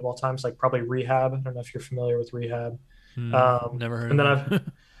favorite band of all time is like probably Rehab. I don't know if you're familiar with Rehab. Never heard. And then I've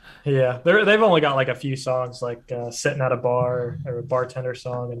yeah, they've only got like a few songs like Sitting at a Bar or a Bartender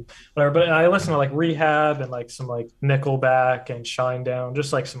song and whatever. But I listen to like Rehab and like some like Nickelback and Shinedown,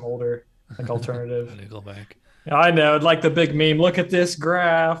 just like some older like alternative. Nickelback. I know, like the big meme. Look at this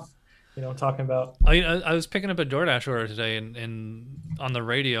graph. You know what I'm talking about? I was picking up a DoorDash order today, and on the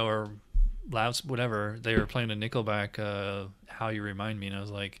radio or loud whatever, they were playing a Nickelback "How You Remind Me," and I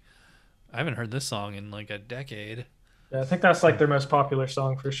was like, I haven't heard this song in like a decade. Yeah, I think that's like their most popular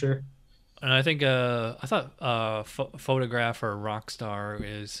song for sure. And I think I thought Photograph or Rockstar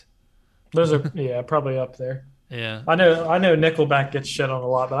is. Those are probably up there. Yeah, I know Nickelback gets shit on a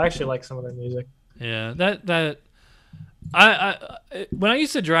lot, but I actually like some of their music. Yeah, that I when I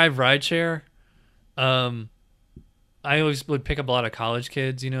used to drive rideshare, I always would pick up a lot of college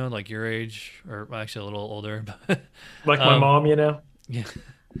kids, like your age, or actually a little older, but like my mom, Yeah,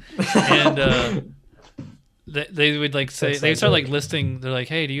 and they would like say they start like listing. They're like,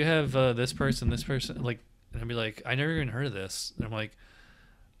 "Hey, do you have this person, this person?" Like, and I'd be like, "I never even heard of this." And I'm like,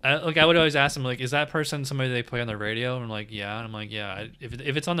 I would always ask them like, is that person somebody they play on the radio? And I'm like, yeah. And I'm like, yeah.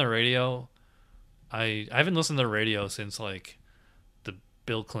 If it's on the radio, I haven't listened to the radio since like the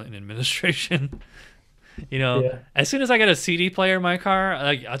Bill Clinton administration. Yeah. As soon as I get a CD player in my car,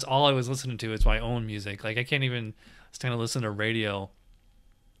 like that's all I was listening to. It's my own music. Like I can't even stand to listen to radio.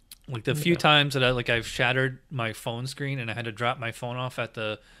 Like the few times that I've shattered my phone screen and I had to drop my phone off at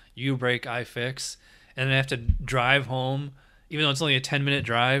the U break iFix, and then I have to drive home, even though it's only a 10-minute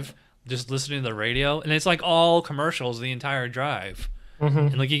drive, just listening to the radio, and it's like all commercials the entire drive,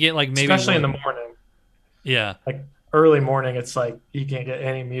 and like you get like maybe especially in the morning. Yeah. Like early morning, it's like you can't get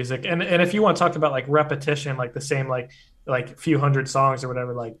any music. And if you want to talk about like repetition, like the same like few hundred songs or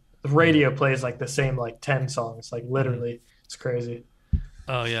whatever, like the radio plays like the same like 10 songs, like literally. It's crazy.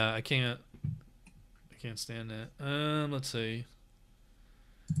 Oh yeah, I can't stand that. Let's see.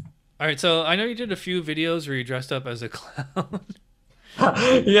 All right, so I know you did a few videos where you dressed up as a clown.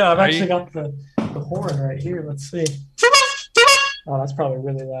 Yeah, I've actually got the horn right here. Let's see. Oh, that's probably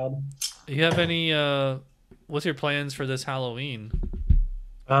really loud. Do you have any what's your plans for this Halloween?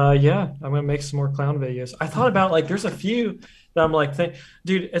 Yeah, I'm gonna make some more clown videos. I thought about like there's a few that I'm like,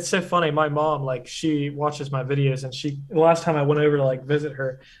 dude, it's so funny. My mom, like, she watches my videos, and the last time I went over to like visit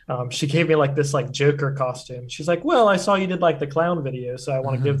her, she gave me like this like Joker costume. She's like, well, I saw you did like the clown video, so I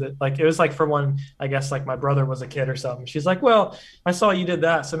want to give it, like, it was like for when I guess like my brother was a kid or something. She's like, well, I saw you did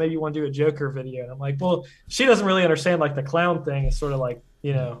that, so maybe you want to do a Joker video. And I'm like, well, she doesn't really understand like the clown thing. It's sort of like,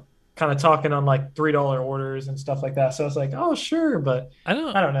 kind of talking on like $3 orders and stuff like that. So I was like, oh sure, but I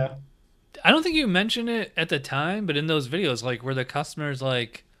don't know. I don't think you mentioned it at the time, but in those videos, like, were the customers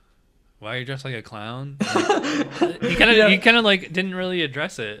like, "Why are you dressed like a clown?" Like, you kind of like didn't really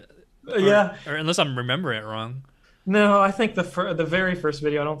address it. Or unless I'm remembering it wrong. No, I think the very first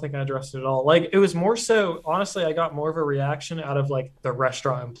video, I don't think I addressed it at all. Like, it was more so, honestly, I got more of a reaction out of like the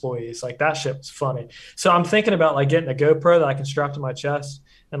restaurant employees. Like, that shit was funny. So I'm thinking about like getting a GoPro that I can strap to my chest.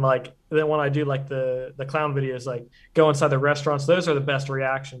 And like then when I do like the clown videos, like go inside the restaurants, those are the best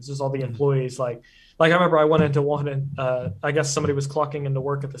reactions. Is all the employees like I remember I went into one and I guess somebody was clocking into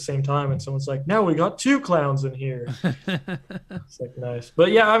work at the same time, and someone's like, "No, we got 2 clowns in here." It's like nice,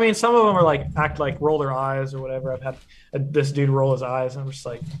 but yeah, I mean, some of them are like act like roll their eyes or whatever. I've had this dude roll his eyes, and I'm just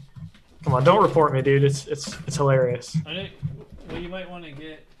like, "Come on, don't report me, dude. It's hilarious." Well, you might want to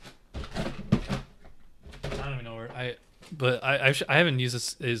get. I don't even know where But I haven't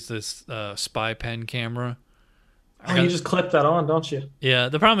used this spy pen camera. Oh, you just clip that on, don't you? Yeah,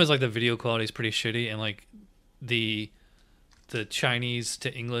 the problem is like the video quality is pretty shitty, and like the Chinese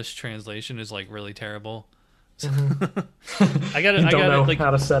to English translation is like really terrible. So I gotta know like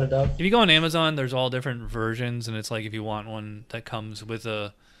how to set it up. If you go on Amazon, there's all different versions, and it's like if you want one that comes with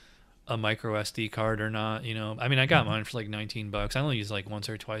a micro SD card or not, I mean, I got mine for like $19. I only use like once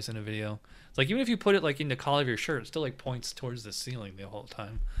or twice in a video. It's like even if you put it like in the collar of your shirt, it still like points towards the ceiling the whole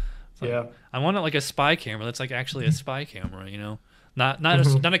time. Like, yeah, I want it like a spy camera that's like actually a spy camera, not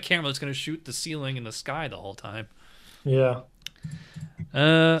a camera that's gonna shoot the ceiling and the sky the whole time. Yeah.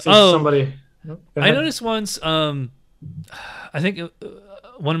 Somebody. I noticed once. I think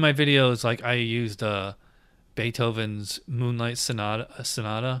one of my videos, like I used Beethoven's Moonlight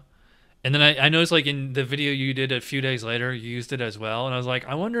Sonata. And then I noticed, like, in the video you did a few days later, you used it as well. And I was like,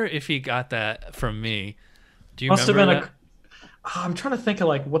 I wonder if he got that from me. Do you remember that? I'm trying to think of,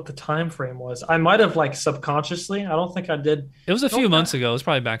 like, what the time frame was. I might have, like, subconsciously. I don't think I did. It was a few months ago. It was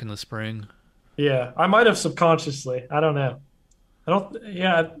probably back in the spring. Yeah, I might have subconsciously. I don't know. I don't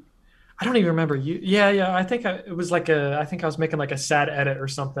even remember. I think it was like I think I was making like a sad edit or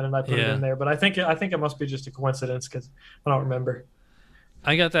something, and I put it in there. But I think it must be just a coincidence because I don't remember.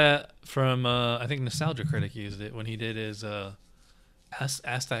 I got that from I think Nostalgia Critic used it when he did his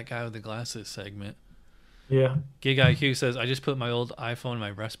Ask That Guy with the Glasses segment. Yeah. Gig IQ says, I just put my old iPhone in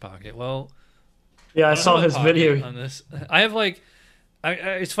my breast pocket. Well, yeah, I saw his video on this. I have like,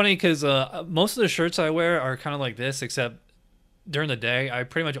 it's funny because most of the shirts I wear are kind of like this, except during the day I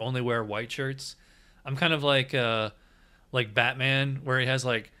pretty much only wear white shirts. I'm kind of like Batman, where he has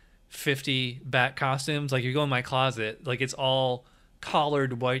like 50 bat costumes. Like you go in my closet, like it's all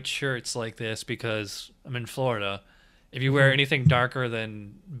collared white shirts like this because I'm in Florida. If you wear anything darker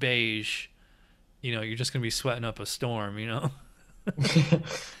than beige, you're just gonna be sweating up a storm. I know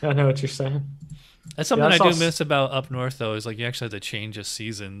what you're saying. That's something I do miss about up north, though, is like you actually have to change the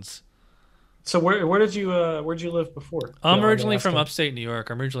seasons. So where'd you live before? I'm originally from upstate New York.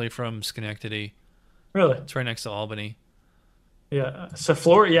 I'm originally from Schenectady. Really? It's right next to Albany. Yeah. So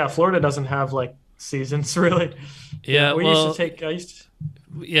Florida doesn't have like seasons really. Yeah. We used to take.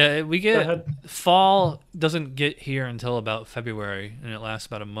 Yeah, we Go get ahead. fall doesn't get here until about February, and it lasts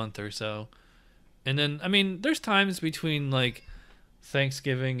about a month or so. And then, I mean, there's times between like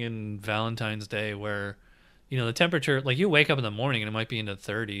Thanksgiving and Valentine's Day where, the temperature, like you wake up in the morning and it might be in the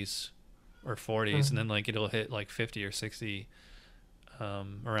 30s or 40s, and then like it'll hit like 50 or 60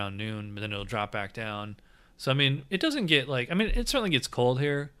 around noon, but then it'll drop back down. So I mean, it doesn't get like, I mean, it certainly gets cold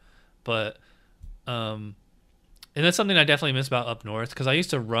here, but and that's something I definitely miss about up north because I used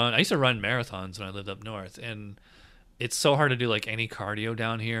to run marathons when I lived up north, and it's so hard to do like any cardio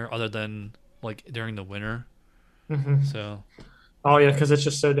down here other than like during the winter. So Oh yeah, because it's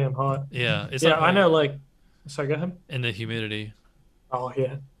just so damn hot. yeah, it's Yeah, not I know. Like, sorry, go ahead. in the humidity. Oh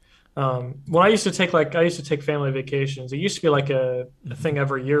yeah. When I used to take family vacations. It used to be like a thing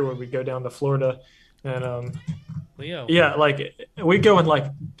every year where we'd go down to Florida, and Leo. yeah, like we'd go in like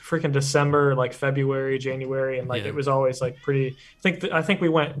freaking December, like February, January, and like Yeah. it was always like pretty. I think we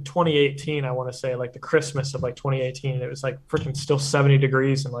went in 2018. I want to say like the Christmas of like 2018. And it was like freaking still 70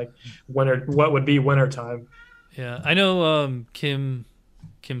 degrees and like winter. What would be winter time? Yeah, I know Kim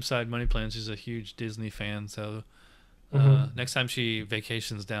Side Money Plans is a huge Disney fan, so next time she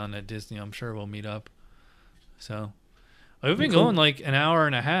vacations down at Disney, I'm sure we'll meet up. So we've been Cool. going like an hour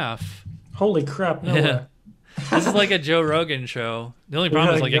and a half. Holy crap! No Yeah. way. This is like a Joe Rogan show. The only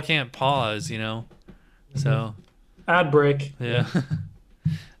problem is like Yeah. I can't pause, So Ad break. yeah.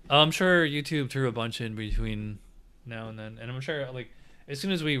 I'm sure YouTube threw a bunch in between now and then, and I'm sure like as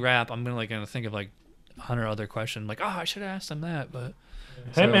soon as we wrap, I'm gonna think of like 100 other questions. Like, oh, I should have asked them that, but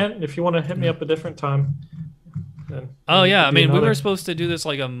Hey so- man, if you want to hit me up a different time, then Oh we yeah, can I do mean we another. were supposed to do this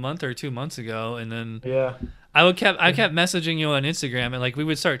like a month or 2 months ago, and then Yeah. I kept messaging you on Instagram, and like we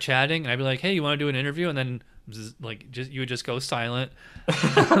would start chatting, and I'd be like, hey, you want to do an interview, and then you would just go silent.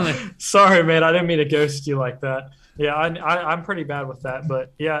 Sorry, man. I didn't mean to ghost you like that. Yeah, I'm pretty bad with that.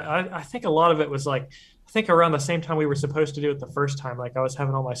 But yeah, I think a lot of it was like, I think around the same time we were supposed to do it the first time, like I was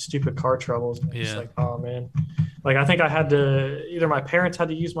having all my stupid car troubles. And it's Yeah. like, oh man. Like I think I had to, either my parents had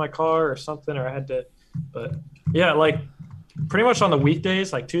to use my car or something, or I had to, but yeah, like pretty much on the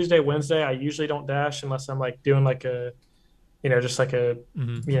weekdays, like Tuesday, Wednesday, I usually don't dash unless I'm like doing like a, just like a,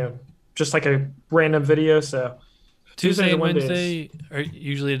 Mhm. just like a random video. So Tuesday to and Wednesdays. Wednesday are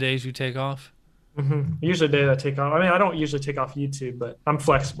usually the days you take off. Usually a day that I take off. I mean, I don't usually take off YouTube, but I'm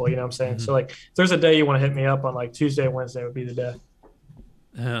flexible, you know what I'm saying? Mhm. So like if there's a day you want to hit me up on, like Tuesday, Wednesday would be the day.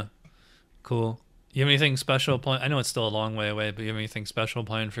 Yeah, cool. You have anything special planned? I know it's still a long way away, but you have anything special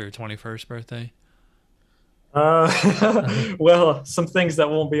planned for your 21st birthday? Well, some things that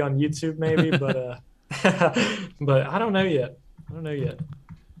won't be on YouTube maybe, but but I don't know yet.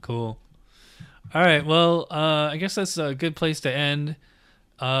 Cool. All right. Well, I guess that's a good place to end.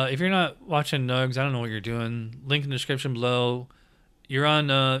 If you're not watching Nuggs, I don't know what you're doing. Link in the description below. You're on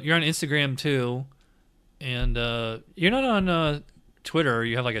Instagram too, and you're not on Twitter.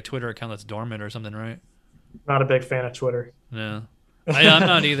 You have like a Twitter account that's dormant or something, right? Not a big fan of Twitter. No, I'm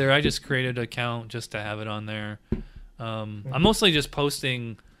not either. I just created an account just to have it on there. I'm mostly just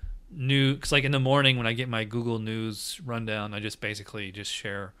posting cause like in the morning when I get my Google News rundown, I just basically just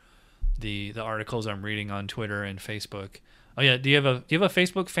share the articles I'm reading on Twitter and Facebook. Oh yeah, do you have a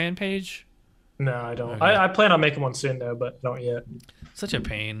Facebook fan page? No, I don't. Okay. I plan on making one soon though, but don't yet. Such a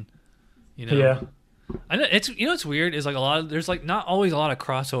pain, Yeah. I know it's weird is like there's like not always a lot of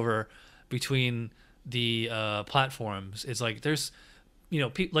crossover between the platforms. It's like there's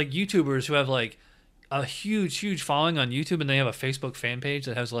like YouTubers who have like a huge following on YouTube, and they have a Facebook fan page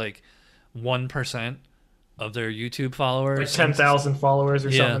that has like 1% of their YouTube followers, Like 10,000 followers or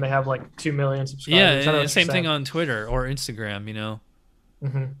Yeah. something. They have like 2 million subscribers. Yeah, I know and what the you're same thing saying. on Twitter or Instagram.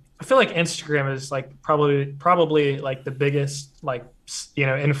 I feel like Instagram is like probably like the biggest like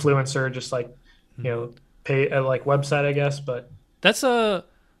influencer, just like pay like website, I guess. But That's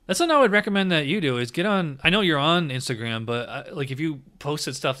something I would recommend that you do is get on. I know you're on Instagram, but like if you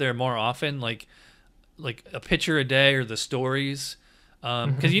posted stuff there more often, like a picture a day or the stories,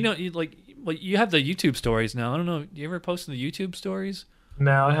 because you have the YouTube stories now. I don't know. You ever posted the YouTube stories?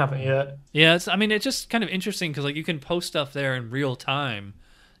 no, I haven't yet. Yeah, it's just kind of interesting because like you can post stuff there in real time,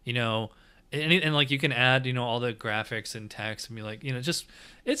 and like you can add all the graphics and text and be like just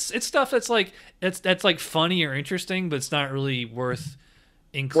it's stuff that's like that's like funny or interesting, but it's not really worth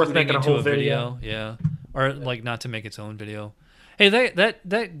including making a into whole a video. Yeah, or like not to make its own video. Hey,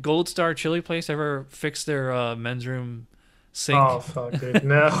 that Gold Star chili place ever fixed their men's room sink? Oh fuck, dude,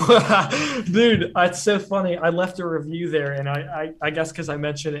 no, dude, it's so funny. I left a review there, and I guess because I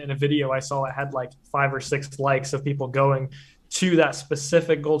mentioned it in a video, I saw it had like 5 or 6 likes of people going to that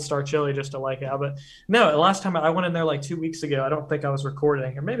specific Gold Star chili just to like it. But no, last time I went in there like 2 weeks ago, I don't think I was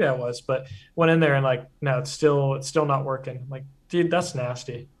recording, or maybe I was, but went in there and like, no, it's still not working. I'm like, dude, that's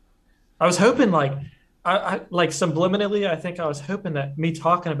nasty. I was hoping like, I like subliminally, I think I was hoping that me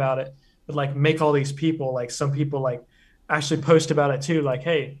talking about it would like make all these people, like some people like actually post about it too, like,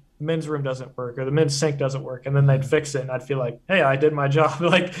 hey, the men's room doesn't work or the men's sink doesn't work, and then they'd fix it, and I'd feel like, hey, I did my job.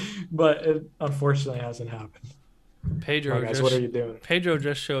 Like, but it unfortunately hasn't happened. Pedro, Guys, what are you doing? Pedro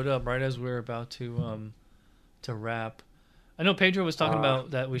just showed up right as we were about to wrap. I know Pedro was talking about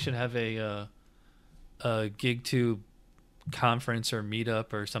that we should have a GigTube conference or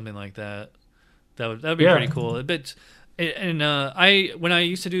meetup or something like that. That'd be pretty cool. But when I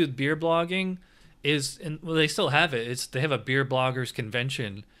used to do beer blogging, well, they still have it. They have a beer bloggers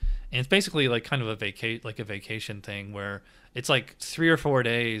convention, and it's basically like kind of a vacation thing where it's like 3 or 4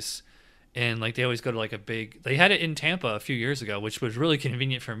 days, and like they always go to like they had it in Tampa a few years ago, which was really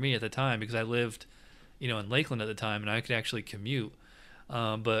convenient for me at the time because I lived, in Lakeland at the time, and I could actually commute.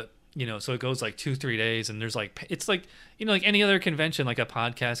 But so it goes like 2-3 days, and there's like, it's like, like any other convention, like a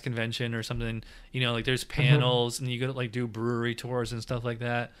podcast convention or something, like there's panels and you go to like do brewery tours and stuff like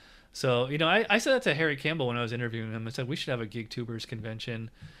that. So, I said that to Harry Campbell when I was interviewing him. I said, we should have a GigTubers convention.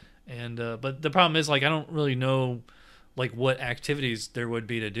 And, but the problem is like, I don't really know like what activities there would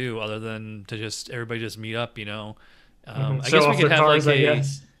be to do other than to everybody just meet up, I guess we could have like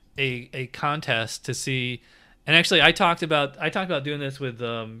a contest to see. And actually I talked about doing this with,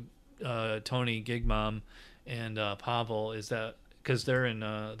 Tony Gig Mom and Pavel, is that because they're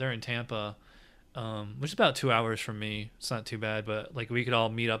in Tampa, which is about 2 hours from me. It's not too bad, but like we could all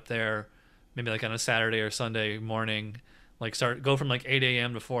meet up there, maybe like on a Saturday or Sunday morning, like go from like 8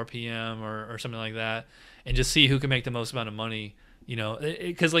 a.m. to 4 p.m. or something like that, and just see who can make the most amount of money.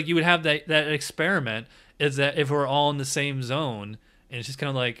 Because like you would have that experiment is that if we're all in the same zone, and it's just kind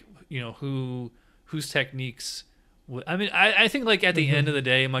of like whose techniques. I mean, I think like at the end of the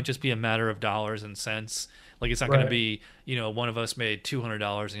day, it might just be a matter of dollars and cents. Like it's not going to be, one of us made $200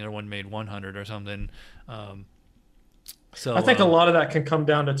 and the other one made 100 or something. So I think a lot of that can come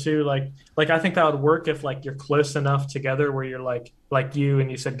down to too, like I think that would work if like you're close enough together where you're like you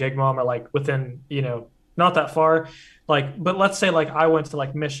and you said Gig Mom are like within, not that far. Like, but let's say like I went to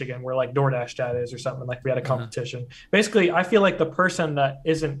like Michigan where like DoorDash Chat is or something, like we had a competition. Basically, I feel like the person that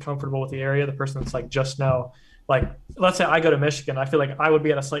isn't comfortable with the area, the person that's like just now, like, let's say I go to Michigan, I feel like I would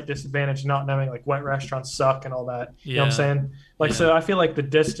be at a slight disadvantage not knowing like what restaurants suck and all that. You know what I'm saying? Like, so I feel like the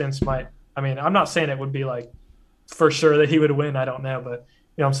distance might, I mean, I'm not saying it would be like for sure that he would win. I don't know, but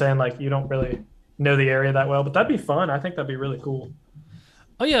you know what I'm saying? Like, you don't really know the area that well, but that'd be fun. I think that'd be really cool.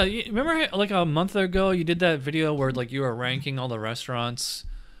 Oh yeah. You remember like a month ago, you did that video where like you were ranking all the restaurants.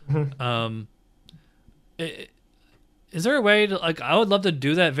 Is there a way to like? I would love to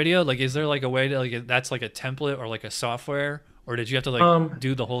do that video. Like, is there like a way to like that's like a template or like a software, or did you have to like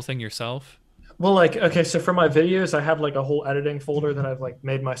do the whole thing yourself? Well, like, okay, so for my videos, I have like a whole editing folder that I've like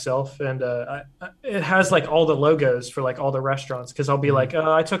made myself, and it has like all the logos for like all the restaurants. Because I'll be like,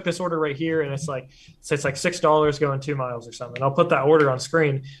 I took this order right here, and it's like $6 going 2 miles or something. I'll put that order on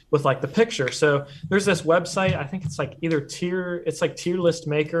screen with like the picture. So there's this website. I think it's like either it's like Tier List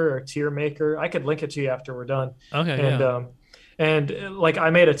Maker or Tier Maker. I could link it to you after we're done. Okay. And like I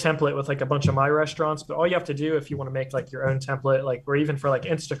made a template with like a bunch of my restaurants, but all you have to do if you want to make like your own template, like or even for like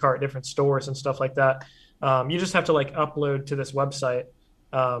Instacart, different stores and stuff like that, you just have to like upload to this website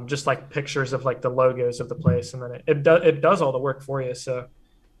just like pictures of like the logos of the place, and then it does all the work for you. So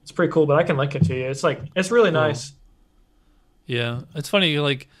it's pretty cool. But I can link it to you. It's really nice. Yeah, it's funny.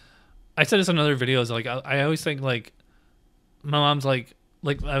 Like I said this in other videos. Like I always think like my mom's like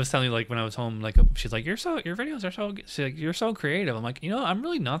I was telling you, like when I was home, like she's like, your videos are so, she's like, you're so creative. I'm like, I'm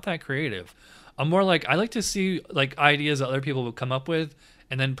really not that creative. I'm more like, I like to see like ideas that other people would come up with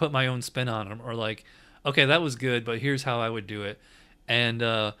and then put my own spin on them, or like, okay, that was good, but here's how I would do it. And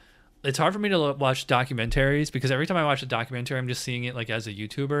it's hard for me to watch documentaries because every time I watch a documentary, I'm just seeing it like as a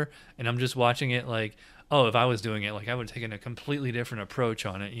YouTuber, and I'm just watching it like, oh, if I was doing it, like I would have taken a completely different approach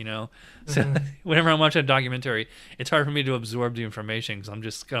on it, So whenever I'm watching a documentary, it's hard for me to absorb the information because I'm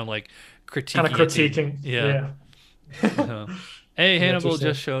just kind of like critiquing. Yeah. Hey, Hannibal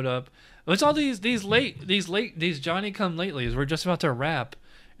just showed up. It's all these Johnny come latelys. We're just about to wrap.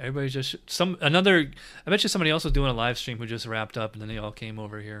 Everybody's just I bet you somebody else was doing a live stream who just wrapped up, and then they all came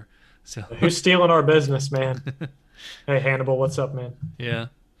over here. So who's stealing our business, man? Hey, Hannibal, what's up, man? Yeah.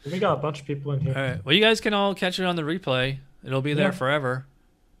 We got a bunch of people in here. All right. Well, you guys can all catch it on the replay. It'll be there forever.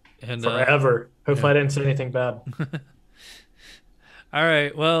 And forever. Hopefully I didn't say anything bad. All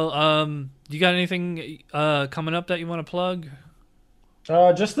right. Well, you got anything coming up that you want to plug?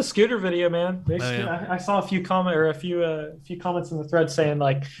 Just the scooter video, man. Basically, yeah. I saw a few few comments in the thread saying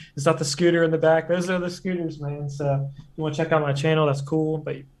like, "Is that the scooter in the back?" Those are the scooters, man. So if you want to check out my channel, that's cool.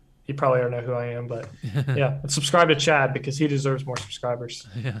 But you probably already know who I am. But yeah, and subscribe to Chad because he deserves more subscribers.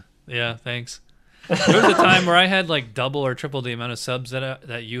 Yeah. Thanks. There was a time where I had like double or triple the amount of subs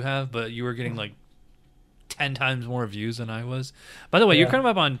that you have, but you were getting like 10 times more views than I was. By the way, you're kind of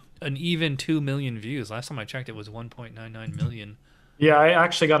up on an even 2 million views. Last time I checked, it was 1.99 million. Yeah, I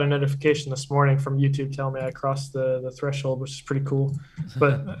actually got a notification this morning from YouTube telling me I crossed the threshold, which is pretty cool.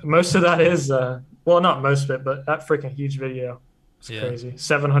 But most of that is, well, not most of it, but that freaking huge video. It's crazy.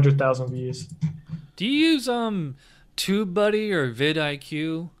 700,000 views. Do you use TubeBuddy or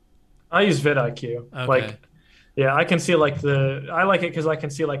vidIQ? I use vidIQ. Okay. Like, yeah, I can see like I like it because I can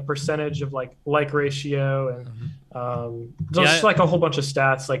see like percentage of like ratio and just like a whole bunch of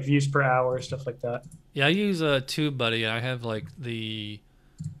stats like views per hour, stuff like that. Yeah, I use TubeBuddy. I have like the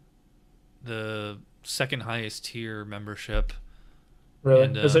second highest tier membership. Really?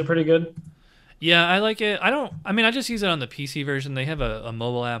 And, is it pretty good? Yeah, I like it. I just use it on the PC version. They have a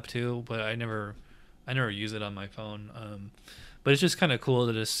mobile app too, but I never use it on my phone. But it's just kind of cool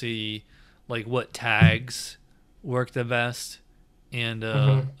to just see like what tags work the best. And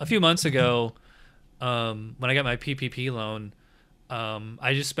a few months ago, when I got my PPP loan,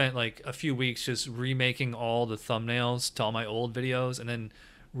 I just spent like a few weeks just remaking all the thumbnails to all my old videos and then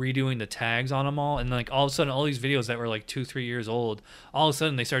redoing the tags on them all. And like all of a sudden, all these videos that were like 2-3 years old, all of a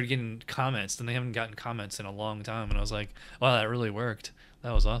sudden they started getting comments, and they haven't gotten comments in a long time. And I was like, wow, that really worked.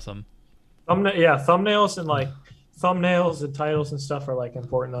 That was awesome. Thumbnails and titles and stuff are like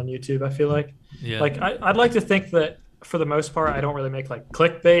important on YouTube, I feel like. Yeah. Like I'd like to think that for the most part, I don't really make like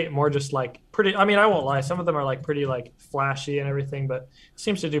clickbait, more just like pretty, I mean, I won't lie. Some of them are like pretty like flashy and everything, but it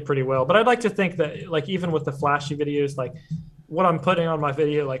seems to do pretty well. But I'd like to think that like, even with the flashy videos, like what I'm putting on my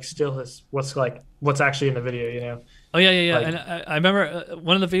video, like still is what's actually in the video, you know? Oh yeah. Like, and I remember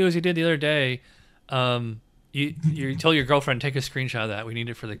one of the videos you did the other day, you told your girlfriend, take a screenshot of that. We need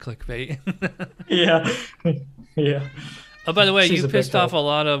it for the clickbait. Yeah. Oh, by the way, She's you a pissed big off help. a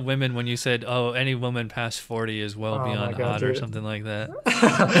lot of women when you said, "Oh, any woman past 40 is well Oh my beyond God, hot," or dude. something like that.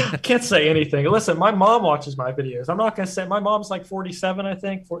 I can't say anything. Listen, my mom watches my videos. I'm not gonna say my mom's like 47. I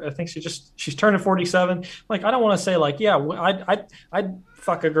think. I think she's turning 47. Like I don't want to say like, yeah, I'd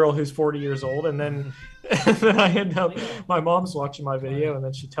fuck a girl who's 40 years old, and then I end up my mom's watching my video, and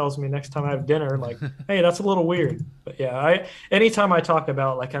then she tells me next time I have dinner, like, hey, that's a little weird. But yeah, anytime I talk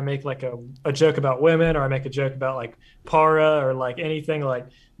about like I make like a joke about women, or I make a joke about like para or like anything, like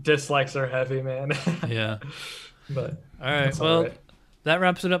dislikes are heavy, man. Yeah. But all right. Well, that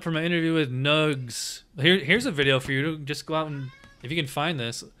wraps it up for my interview with Nuggs. Here's a video for you to just go out and, if you can find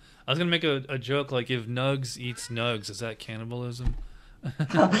this. I was gonna make a joke like, if Nuggs eats Nuggs, is that cannibalism?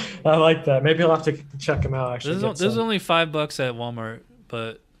 I like that. Maybe I'll have to check them out. Actually, This is only $5 at Walmart,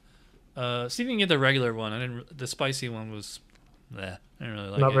 but see if you can get the regular one. The spicy one was, I didn't really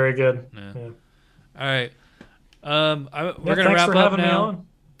like it. Not very good. Yeah. All right. We're gonna thanks wrap for up having me now. on.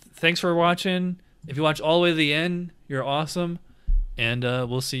 Thanks for watching. If you watch all the way to the end, you're awesome, and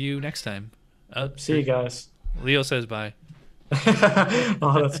we'll see you next time. See you guys. Leo says bye.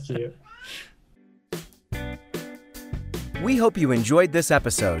 Oh, that's cute. We hope you enjoyed this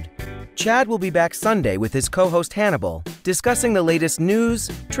episode. Chad will be back Sunday with his co-host Hannibal, discussing the latest news,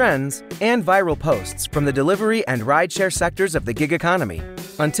 trends, and viral posts from the delivery and rideshare sectors of the gig economy.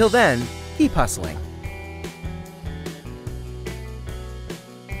 Until then, keep hustling.